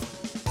 Cool.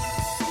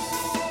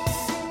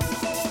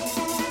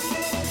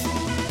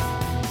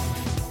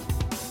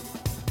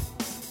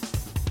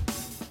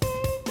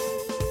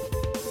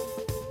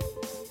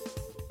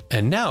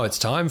 And now it's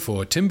time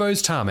for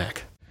Timbo's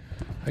Tarmac.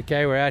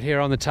 Okay, we're out here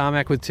on the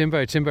tarmac with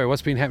Timbo. Timbo,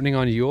 what's been happening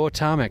on your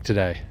tarmac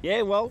today?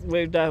 Yeah, well,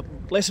 we've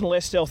less and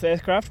less stealth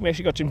aircraft. We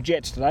actually got some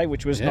jets today,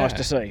 which was nice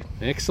to see.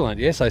 Excellent.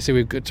 Yes, I see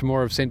we've got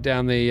Temora have sent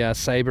down the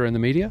Sabre and the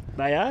Meteor.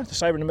 They are. The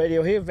Sabre and the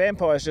Meteor here.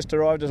 Vampire's just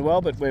arrived as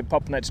well, but we're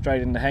popping that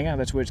straight in the hangar.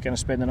 That's where it's going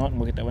to spend the night, and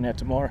we'll get that one out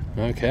tomorrow.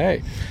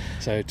 Okay.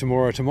 So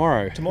tomorrow.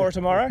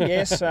 Tomorrow,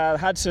 yes.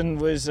 Hudson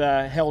was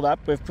held up.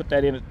 We've put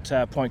that in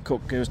at Point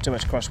Cook. There was too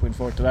much crosswind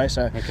for it today,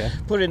 so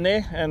put it in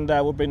there, and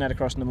we'll bring that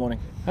across in the morning.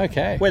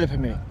 Okay. Weather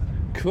permitting.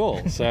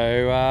 Cool. So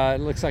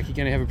it looks like you're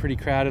going to have a pretty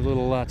crowded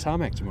little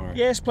tarmac tomorrow.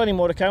 Yes, plenty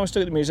more to come. We've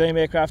still got the museum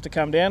aircraft to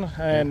come down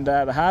and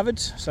the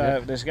Harvards.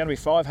 So there's going to be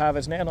 5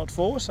 Harvards now, not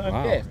 4. So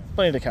yeah,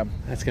 plenty to come.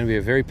 That's going to be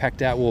a very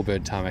packed out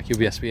Warbird tarmac. You'll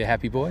be a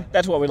happy boy.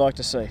 That's what we like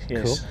to see,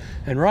 yes. Cool.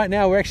 And right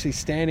now we're actually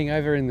standing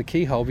over in the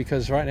keyhole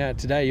because right now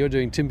today you're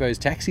doing Timbo's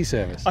taxi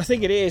service. I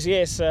think it is,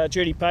 yes.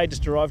 Judy Page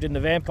just arrived in the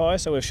Vampire,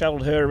 so we've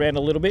shuttled her around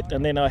a little bit.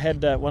 And then I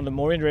had one of the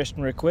more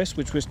interesting requests,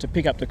 which was to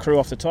pick up the crew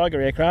off the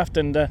Tiger aircraft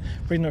and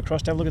bring them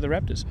across to have a look at the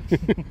Raptors.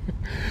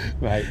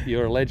 Mate,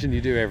 you're a legend. You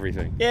do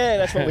everything. Yeah,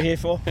 that's what we're here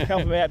for.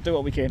 Help them out, do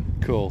what we can.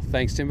 Cool.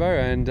 Thanks, Timbo.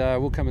 And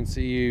we'll come and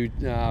see you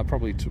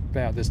probably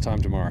about this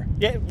time tomorrow.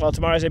 Yeah, well,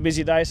 tomorrow's a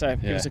busy day, so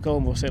give us a call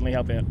and we'll certainly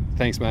help out.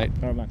 Thanks, mate.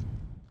 All right, mate.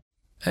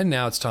 And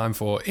now it's time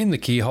for In the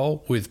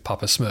Keyhole with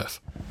Papa Smurf.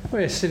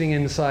 We're sitting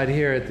inside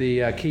here at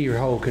the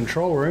keyhole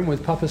control room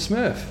with Papa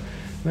Smurf.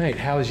 Mate,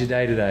 how was your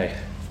day today?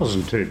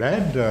 Wasn't too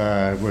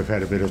bad. We've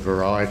had a bit of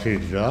variety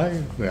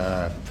today.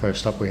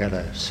 First up, we had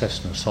a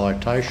Cessna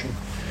Citation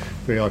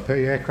VIP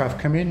aircraft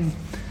come in.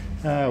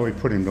 We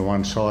put him to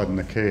one side in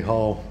the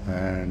keyhole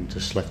and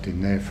just left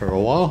him there for a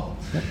while.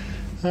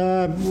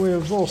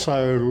 We've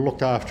also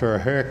looked after a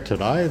Herc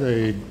today.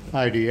 The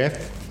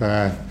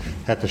ADF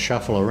had to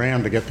shuffle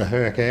around to get the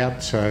Herc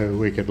out so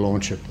we could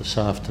launch it this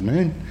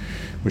afternoon,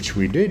 which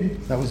we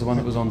did. That was the one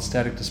that was on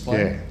static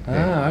display?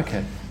 Yeah.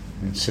 Okay.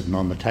 It's sitting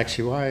on the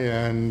taxiway,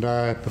 and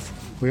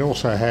we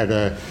also had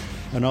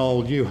an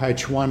old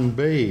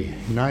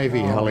UH-1B Navy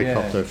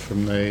helicopter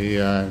from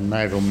the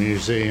Naval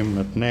Museum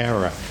at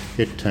Nowra.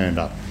 It turned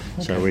up.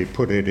 Okay. So we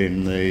put it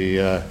in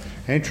the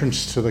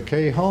entrance to the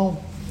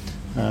keyhole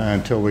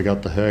until we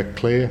got the Herc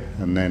clear,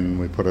 and then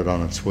we put it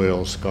on its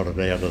wheels, got it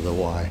out of the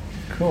way.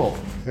 Cool.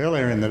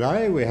 Earlier in the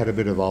day, we had a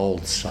bit of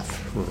old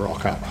stuff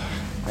rock up.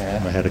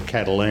 Yeah. We had a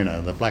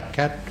Catalina, the Black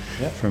Cat,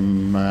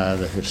 from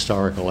the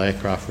Historical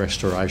Aircraft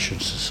Restoration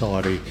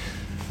Society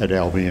at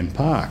Albion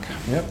Park.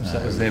 Yep, so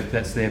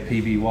that's their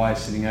PBY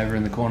sitting over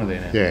in the corner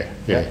there now.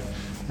 Yeah.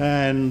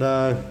 And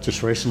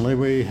just recently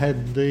we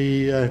had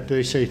the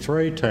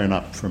DC-3 turn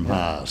up from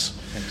Haas.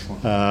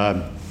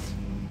 Excellent.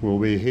 We'll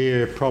be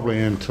here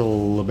probably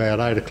until about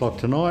 8 o'clock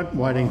tonight,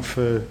 waiting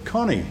for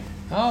Connie.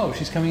 Oh,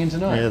 she's coming in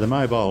tonight? Yeah, the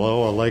mobile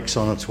oil leak's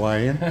on its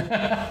way in.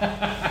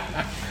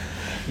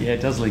 Yeah,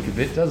 it does leak a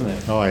bit, doesn't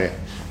it? Oh, yeah.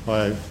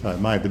 I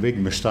made the big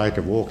mistake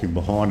of walking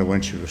behind her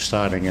when she was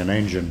starting an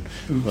engine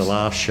the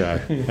last show.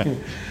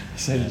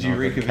 So did you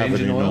reek of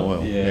engine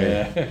oil?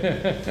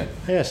 Yeah.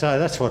 Yeah, so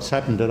that's what's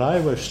happened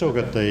today. We've still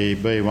got the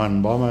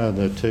B-1 bomber,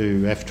 the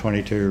 2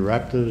 F-22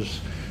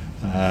 Raptors,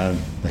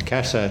 the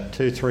Casa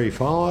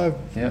 235,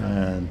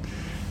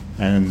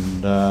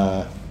 and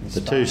the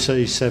 2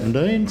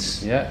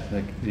 C-17s. Yeah,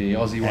 the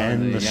Aussie one.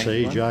 And the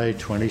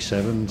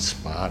CJ-27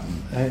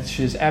 Spartan. It's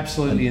just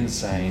absolutely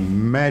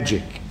insane.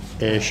 Magic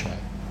air show.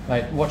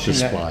 Mate,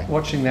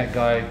 watching that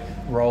guy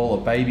roll a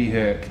baby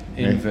Herc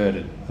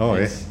inverted. Oh,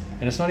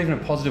 And it's not even a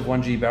positive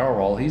 1G barrel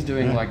roll. He's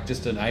doing like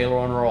just an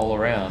aileron roll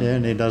around. Yeah,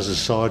 and he does a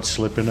side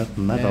slip in it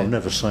and that. I've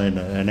never seen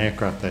an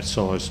aircraft that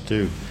size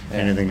do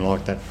anything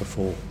like that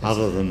before,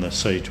 other than the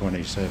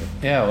C-27.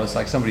 Yeah, well, it's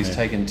like somebody's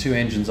taken 2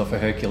 engines off a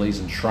Hercules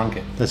and shrunk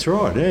it. That's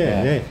right,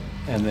 yeah.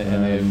 And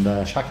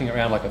they're chucking it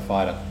around like a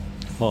fighter.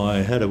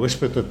 I heard a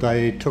whisper that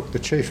they took the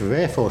Chief of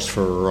Air Force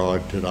for a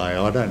ride today.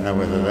 I don't know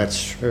whether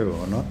that's true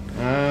or not.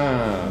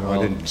 I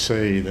didn't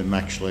see them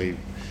actually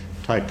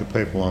take the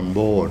people on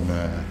board.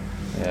 I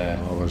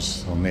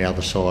was on the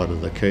other side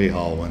of the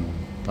keyhole when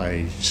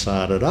they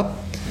started up.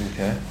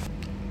 Okay.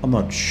 I'm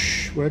not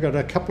sure. We've got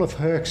a couple of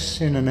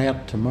Hercs in and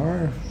out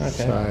tomorrow. Okay.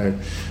 So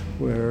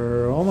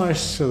we're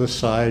almost to the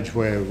stage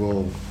where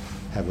we'll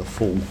have a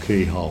full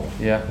keyhole.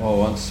 Yeah, well,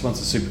 once the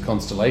Super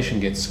Constellation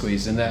gets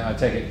squeezed in there, I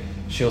take it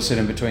she'll sit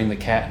in between the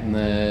Cat and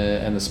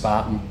the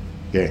Spartan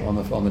on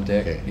the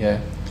deck. Yeah.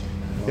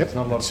 Well, Yep,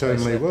 not a lot of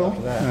certainly space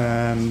left will.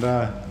 after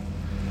that.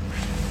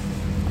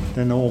 And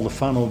then all the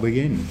fun will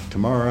begin.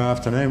 Tomorrow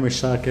afternoon we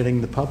start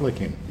getting the public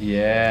in.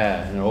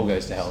 Yeah, and it all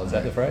goes to hell. Is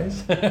that the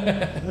phrase?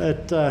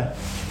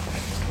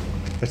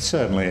 It's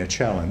certainly a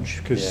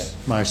challenge because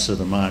most of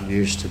them aren't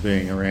used to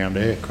being around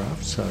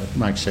aircraft, so it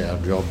makes our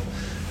job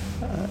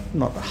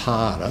not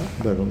harder,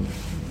 but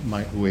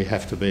we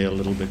have to be a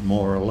little bit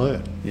more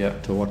alert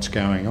to what's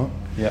going on.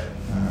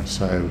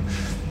 So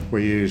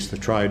we use the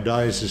trade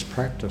days as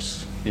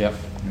practice. Yep.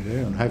 We do,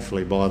 and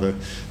hopefully by the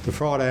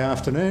Friday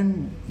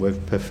afternoon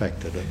we've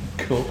perfected it.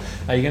 Cool.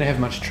 Are you going to have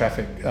much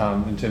traffic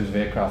in terms of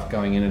aircraft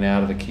going in and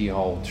out of the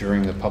keyhole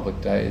during the public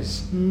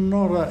days?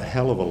 Not a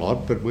hell of a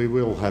lot, but we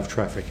will have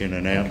traffic in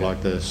and out,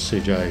 like the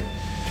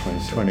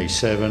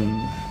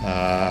CJ27.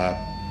 I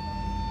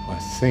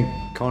think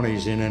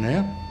Connie's in and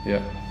out.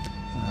 Yeah.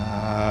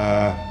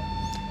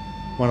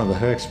 One of the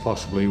Hercs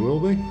possibly will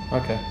be.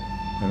 Okay.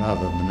 And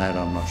other than that,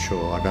 I'm not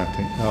sure. I don't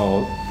think.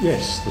 Oh,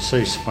 yes,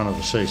 one of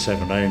the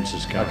C-17s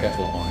is going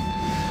flying.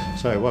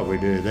 So what we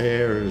do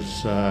there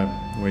is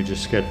we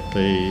just get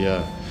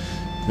the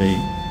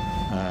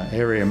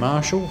area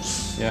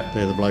marshals. Yeah.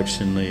 They're the blokes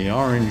in the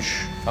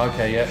orange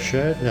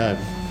shirt.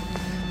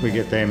 We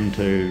get them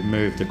to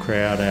move the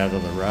crowd out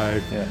of the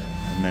road. Yeah.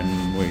 And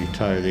then we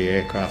tow the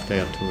aircraft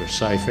out to a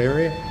safe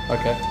area.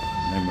 Okay.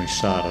 And then we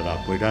start it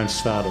up. We don't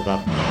start it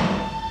up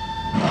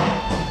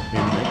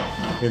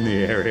in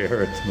the area.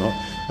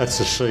 That's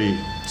the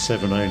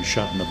C-17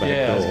 shutting the back door.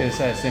 Yeah, I was going to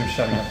say it's them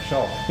shutting up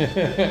shop.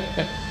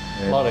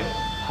 A lot of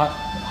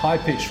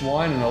high-pitched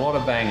whine and a lot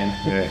of banging.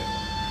 Yeah.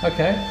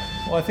 Okay.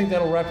 Well, I think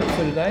that'll wrap it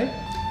for today.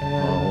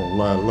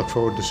 I'll look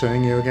forward to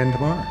seeing you again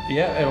tomorrow.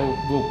 Yeah,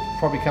 we'll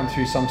probably come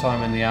through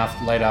sometime in the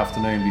late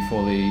afternoon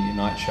before the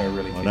night show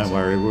really kicks don't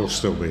worry, we'll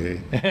still be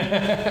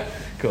here.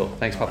 Cool.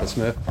 Thanks, Papa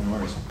Smurf. No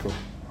worries. Cool.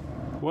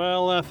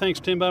 Well, thanks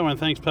Timbo and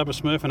thanks Papa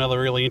Smurf. Another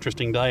really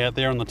interesting day out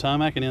there on the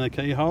tarmac and in the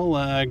keyhole.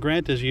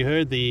 Grant, as you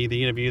heard the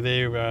interview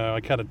there, I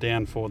cut it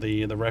down for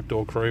the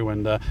Raptor crew,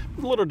 and a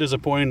little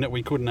disappointing that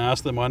we couldn't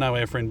ask them. I know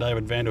our friend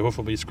David Vanderhoof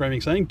will be screaming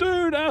saying,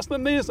 dude, ask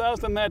them this,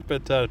 ask them that,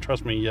 but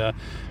trust me,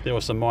 there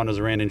were some miners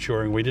around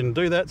ensuring we didn't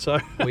do that. So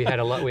we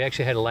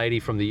actually had a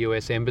lady from the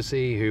US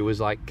Embassy who was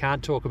like,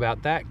 can't talk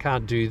about that,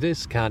 can't do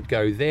this, can't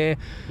go there.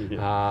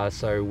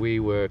 So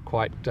we were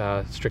quite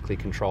strictly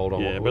controlled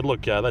on but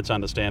look, that's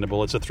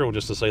understandable. It's a thrill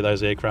just to see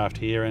those aircraft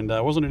here, and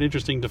wasn't it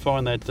interesting to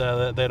find that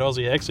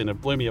Aussie accent?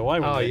 It blew me away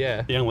when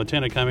the young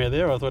lieutenant came out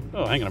there. I thought,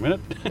 oh, hang on a minute.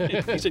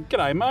 He said,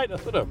 g'day, mate. I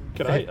thought, oh,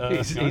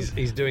 g'day.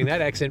 He's doing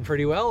that accent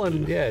pretty well,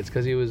 and it's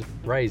because he was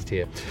raised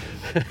here.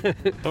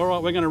 All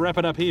right, we're going to wrap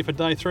it up here for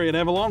day 3 at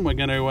Avalon. We're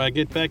going to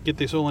get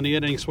this all in the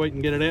editing suite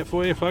and get it out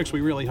for you, folks.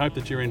 We really hope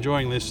that you're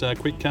enjoying this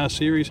quick cast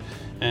series,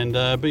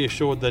 and be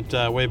assured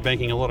that we're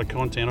banking a lot of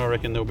content. I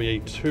reckon there'll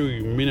be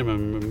 2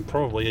 minimum,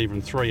 probably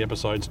even 3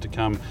 episodes to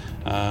come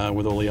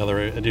with all the other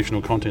additional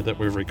content that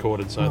we've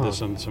recorded. So there's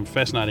some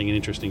fascinating and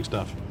interesting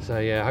stuff. So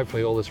yeah,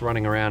 hopefully all this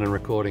running around and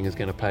recording is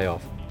going to pay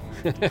off.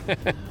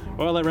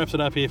 Well, that wraps it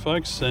up here,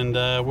 folks, and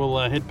we'll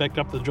head back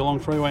up the Geelong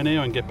Freeway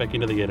now and get back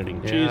into the editing.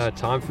 Cheers.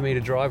 Time for me to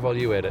drive while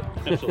you edit.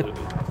 Absolutely.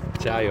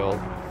 Ciao, y'all.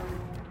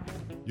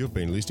 You've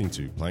been listening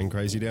to Plane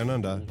Crazy Down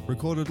Under,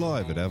 recorded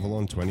live at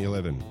Avalon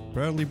 2011.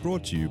 Proudly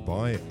brought to you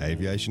by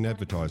Aviation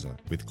Advertiser,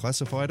 with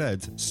classified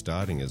ads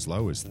starting as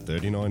low as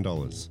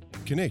 $39.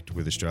 Connect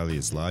with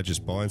Australia's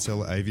largest buy and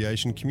sell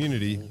aviation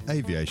community,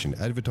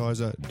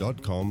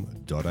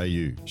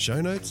 aviationadvertiser.com.au.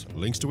 Show notes,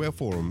 links to our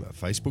forum,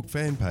 Facebook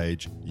fan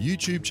page,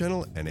 YouTube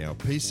channel, and our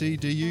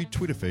PCDU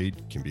Twitter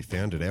feed can be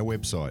found at our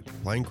website,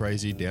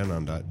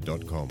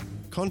 planecrazydownunder.com.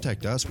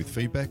 Contact us with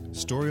feedback,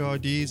 story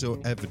ideas, or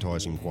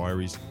advertising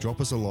inquiries.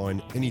 Drop us a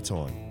line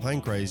anytime.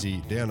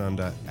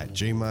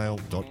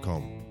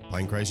 planecrazydownunder@gmail.com.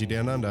 Plane Crazy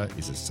Down Under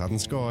is a Southern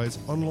Skies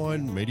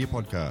online media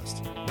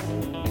podcast.